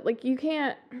like you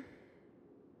can't,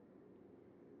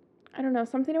 I don't know,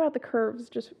 something about the curves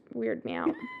just weird me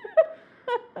out.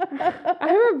 I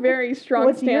have a very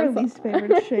strong stance. What's your least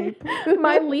favorite shape?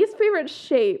 My least favorite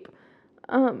shape,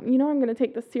 you know I'm going to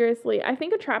take this seriously. I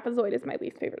think a trapezoid is my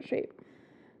least favorite shape.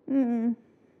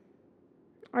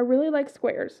 I really like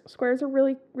squares. Squares are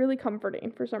really, really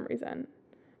comforting for some reason.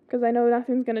 Because I know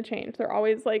nothing's going to change. They're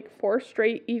always like 4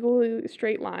 equally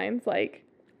straight lines. Like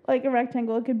a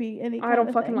rectangle, it could be any kind I don't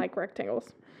of fucking thing. like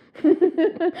rectangles.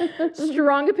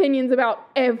 Strong opinions about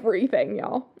everything,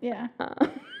 y'all. Yeah.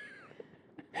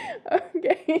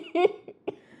 Okay.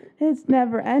 It's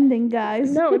never ending,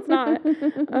 guys. No, it's not.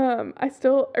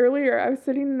 Earlier, I was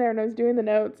sitting there and I was doing the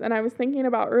notes, and I was thinking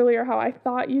about earlier how I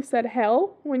thought you said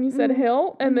hell when you said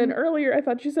hill, and then earlier I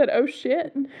thought you said oh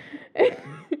shit.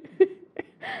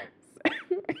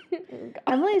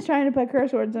 Emily's trying to put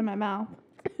curse words in my mouth.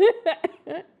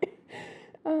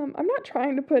 I'm not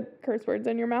trying to put curse words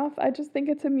in your mouth. I just think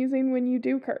it's amusing when you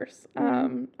do curse.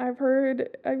 I've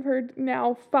heard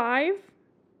now 5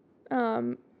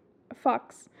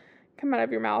 fucks come out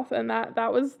of your mouth, and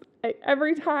that was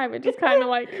every time it just kind of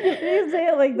like you say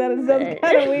it like that, it sounds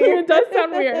kind of weird. It does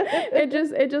sound weird.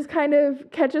 It just kind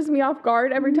of catches me off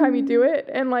guard every time you do it,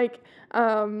 and like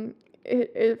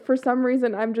it for some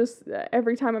reason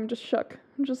every time I'm just shook.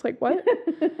 I'm just like, what?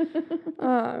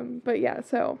 But yeah,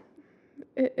 so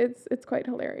it's quite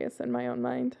hilarious in my own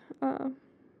mind.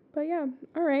 But yeah,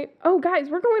 all right. Oh guys,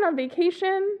 we're going on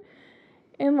vacation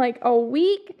in like a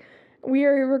week. We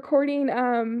are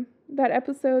recording that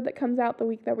episode that comes out the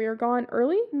week that we are gone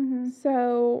early. Mm-hmm.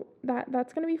 So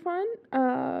that's going to be fun.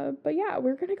 But yeah,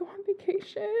 we're going to go on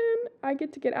vacation. I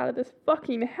get to get out of this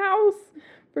fucking house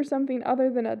for something other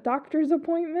than a doctor's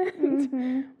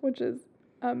appointment, which is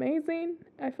amazing.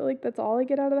 I feel like that's all I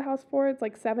get out of the house for. It's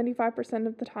like 75%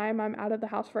 of the time I'm out of the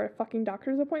house for a fucking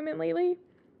doctor's appointment lately.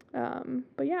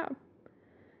 But yeah,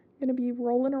 going to be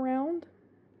rolling around.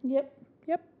 Yep.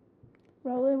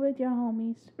 Rolling with your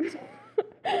homies.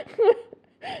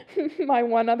 My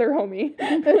one other homie.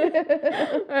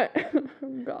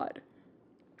 Oh, God.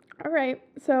 All right,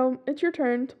 so it's your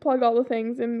turn to plug all the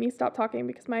things and me stop talking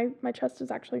because my chest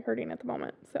is actually hurting at the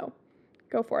moment. So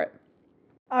go for it.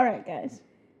 All right, guys.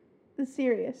 The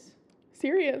serious.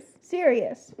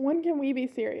 Serious? When can we be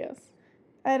serious?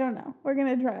 I don't know. We're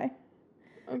going to try.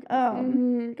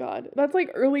 Okay. God, that's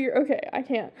like earlier. Okay, I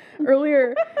can't.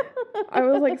 Earlier, I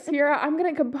was like, Sierra, I'm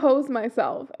gonna compose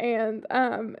myself, and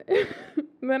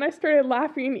then I started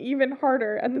laughing even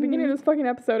harder at the beginning of this fucking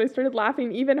episode. I started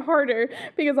laughing even harder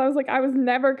because I was like, I was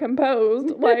never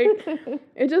composed. Like,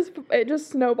 it just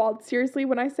snowballed. Seriously,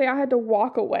 when I say I had to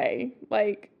walk away,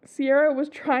 like Sierra was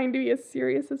trying to be as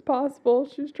serious as possible.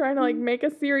 She was trying to like make a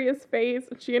serious face,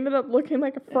 and she ended up looking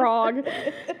like a frog.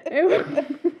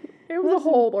 It was a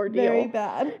whole ordeal. Very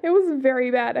bad. It was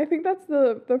very bad. I think that's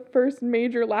the first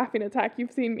major laughing attack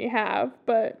you've seen me have.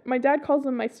 But my dad calls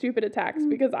them my stupid attacks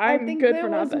because I'm good for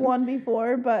nothing. I think there was one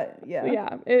before, but yeah.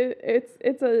 Yeah,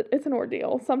 it's an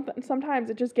ordeal. Sometimes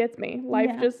it just gets me.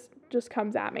 Life just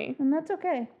comes at me. And that's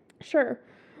okay. Sure.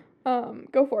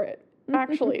 Go for it.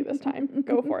 Actually, this time,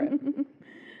 go for it.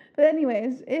 But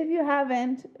anyways, if you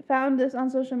haven't found us on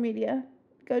social media,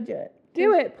 go do it.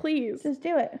 Do it, please. Just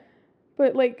do it.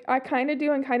 But, like, I kind of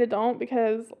do and kind of don't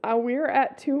because we're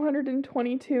at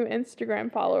 222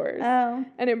 Instagram followers. Oh.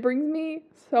 And it brings me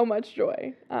so much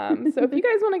joy. So if you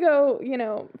guys want to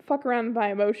go, fuck around with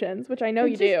my emotions, which I know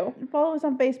you do. Follow us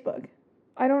on Facebook.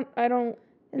 I don't,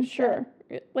 Instead. Sure.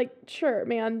 Like, sure,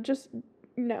 man. Just,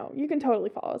 no. You can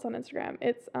totally follow us on Instagram.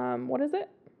 It's, what is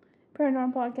it?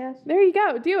 Paranormal Podcast. There you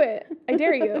go. Do it. I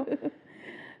dare you.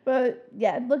 But,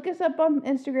 yeah, look us up on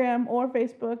Instagram or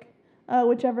Facebook.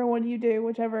 Whichever one you do,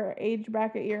 whichever age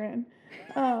bracket you're in.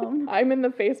 I'm in the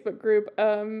Facebook group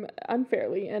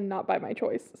unfairly and not by my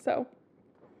choice, so.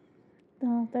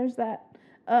 Oh, there's that.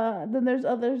 Then there's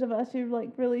others of us who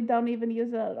like really don't even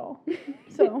use it at all.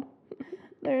 So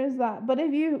there is that. But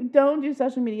if you don't do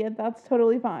social media, that's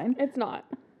totally fine. It's not.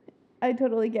 I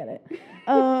totally get it.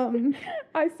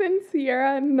 I send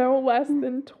Sierra no less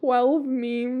than 12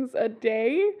 memes a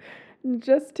day.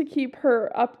 Just to keep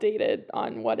her updated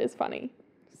on what is funny.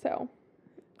 So,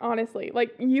 honestly,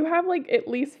 like, you have, like, at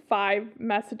least 5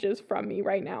 messages from me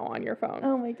right now on your phone.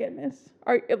 Oh, my goodness.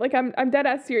 I'm dead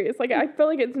ass serious. Like, I feel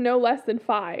like it's no less than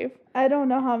 5. I don't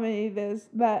know how many it is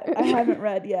that I haven't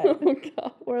read yet. Oh,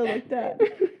 God. Or looked at.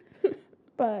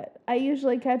 But I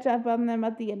usually catch up on them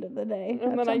at the end of the day.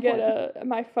 And then I get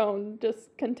my phone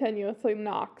just continuously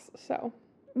knocks, so.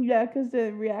 Yeah, because they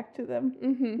react to them.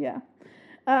 Mm-hmm. Yeah.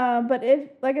 But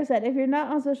if you're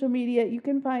not on social media, you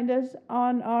can find us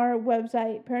on our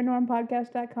website,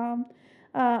 paranormpodcast.com.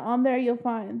 On there, you'll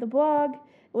find the blog,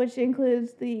 which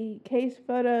includes the case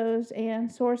photos and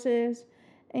sources,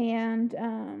 and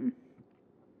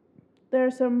there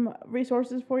are some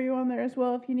resources for you on there as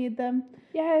well if you need them.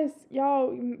 Yes,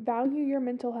 y'all value your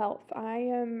mental health. I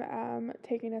am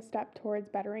taking a step towards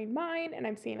bettering mine, and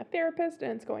I'm seeing a therapist,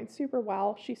 and it's going super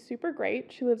well. She's super great.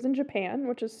 She lives in Japan,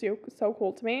 which is so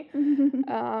cool to me.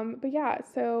 But yeah,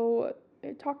 so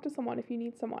talk to someone if you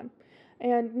need someone.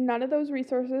 And none of those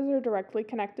resources are directly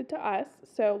connected to us,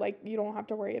 so like you don't have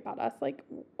to worry about us, like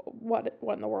what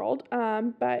in the world.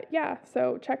 But yeah,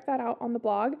 so check that out on the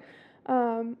blog.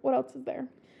 What else is there?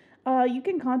 You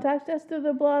can contact us through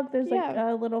the blog. There's like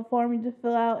a little form you just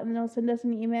fill out, and they'll send us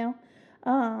an email.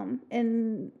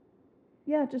 And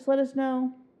yeah, just let us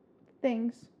know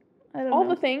things. I don't know.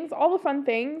 All the fun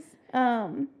things.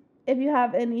 If you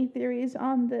have any theories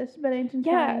on this Bennington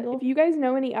Triangle. If you guys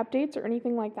know any updates or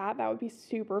anything like that, that would be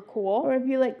super cool. Or if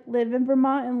you like live in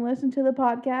Vermont and listen to the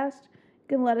podcast, you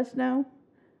can let us know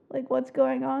like what's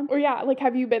going on. Or yeah, like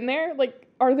have you been there? Like,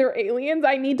 are there aliens?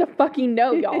 I need to fucking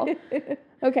know, y'all.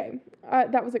 Okay,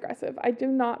 that was aggressive. I do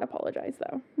not apologize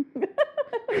though.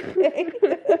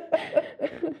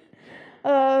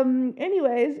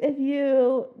 Anyways, if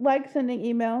you like sending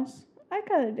emails, I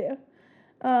kind of do.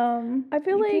 I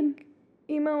feel like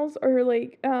emails are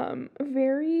like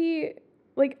very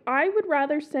like I would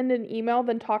rather send an email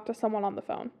than talk to someone on the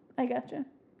phone. I gotcha.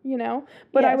 You know,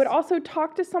 but yes. I would also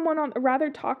rather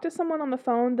talk to someone on the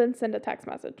phone than send a text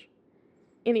message.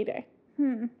 Any day.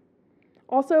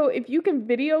 Also, if you can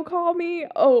video call me,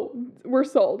 oh, we're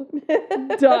sold.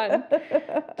 Done.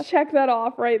 Check that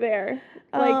off right there.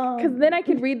 Like, because then I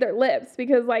could read their lips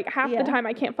because, like, half the time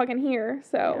I can't fucking hear.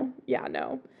 So, yeah,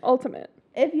 no. Ultimate.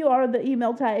 If you are the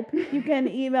email type, you can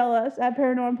email us at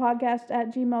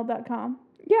paranormpodcast@gmail.com.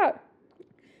 Yeah.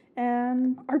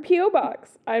 And our P.O.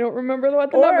 box. I don't remember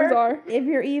what the numbers are. If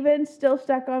you're even still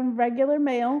stuck on regular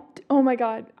mail. Oh my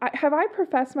God. Have I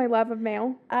professed my love of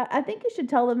mail? I think you should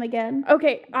tell them again.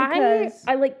 Okay.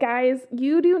 I like, guys,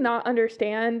 you do not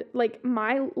understand, like,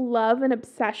 my love and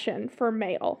obsession for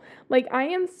mail. Like, I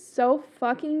am so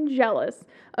fucking jealous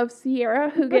of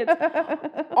Sierra, who gets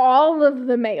all of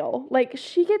the mail. Like,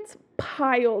 she gets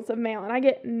piles of mail and I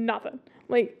get nothing.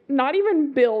 Like, not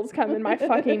even bills come in my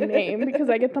fucking name because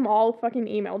I get them all fucking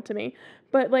emailed to me.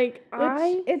 But, like,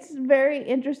 it's very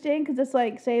interesting because it's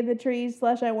like, save the trees /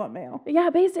 I want mail. Yeah,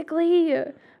 basically.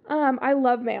 I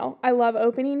love mail. I love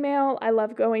opening mail. I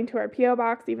love going to our P.O.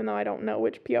 box, even though I don't know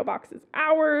which P.O. box is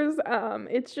ours.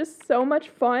 It's just so much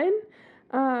fun.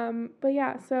 But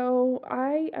yeah, so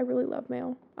I really love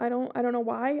mail. I don't know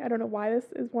why. I don't know why this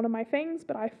is one of my things,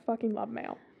 but I fucking love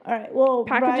mail. All right, well,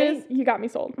 packages, you got me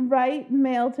sold. Write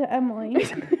mail to Emily.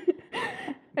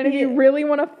 And if you really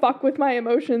want to fuck with my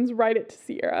emotions, write it to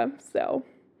Sierra. So,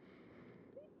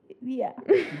 yeah.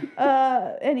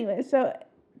 Anyway, so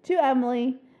to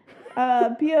Emily,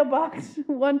 P.O. Box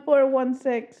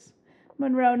 1416,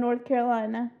 Monroe, North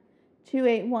Carolina,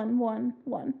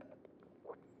 28111.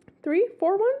 3,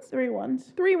 4 ones? 3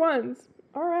 ones. 3 ones.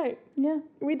 All right. Yeah.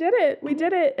 We did it. We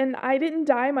did it. And I didn't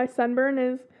die. My sunburn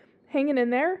is hanging in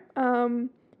there.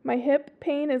 My hip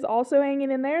pain is also hanging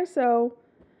in there, so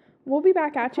we'll be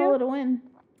back at you. Call it a win.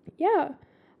 Yeah.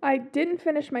 I didn't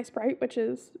finish my Sprite, which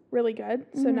is really good.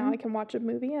 So now I can watch a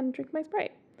movie and drink my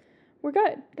Sprite. We're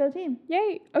good. Go team.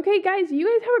 Yay. Okay, guys, you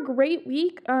guys have a great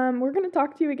week. We're going to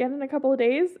talk to you again in a couple of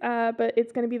days, but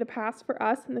it's going to be the past for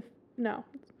us and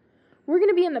we're going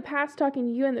to be in the past talking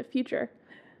to you in the future.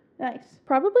 Nice.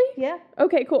 Probably? Yeah.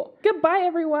 Okay, cool. Goodbye,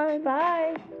 everyone.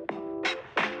 Bye.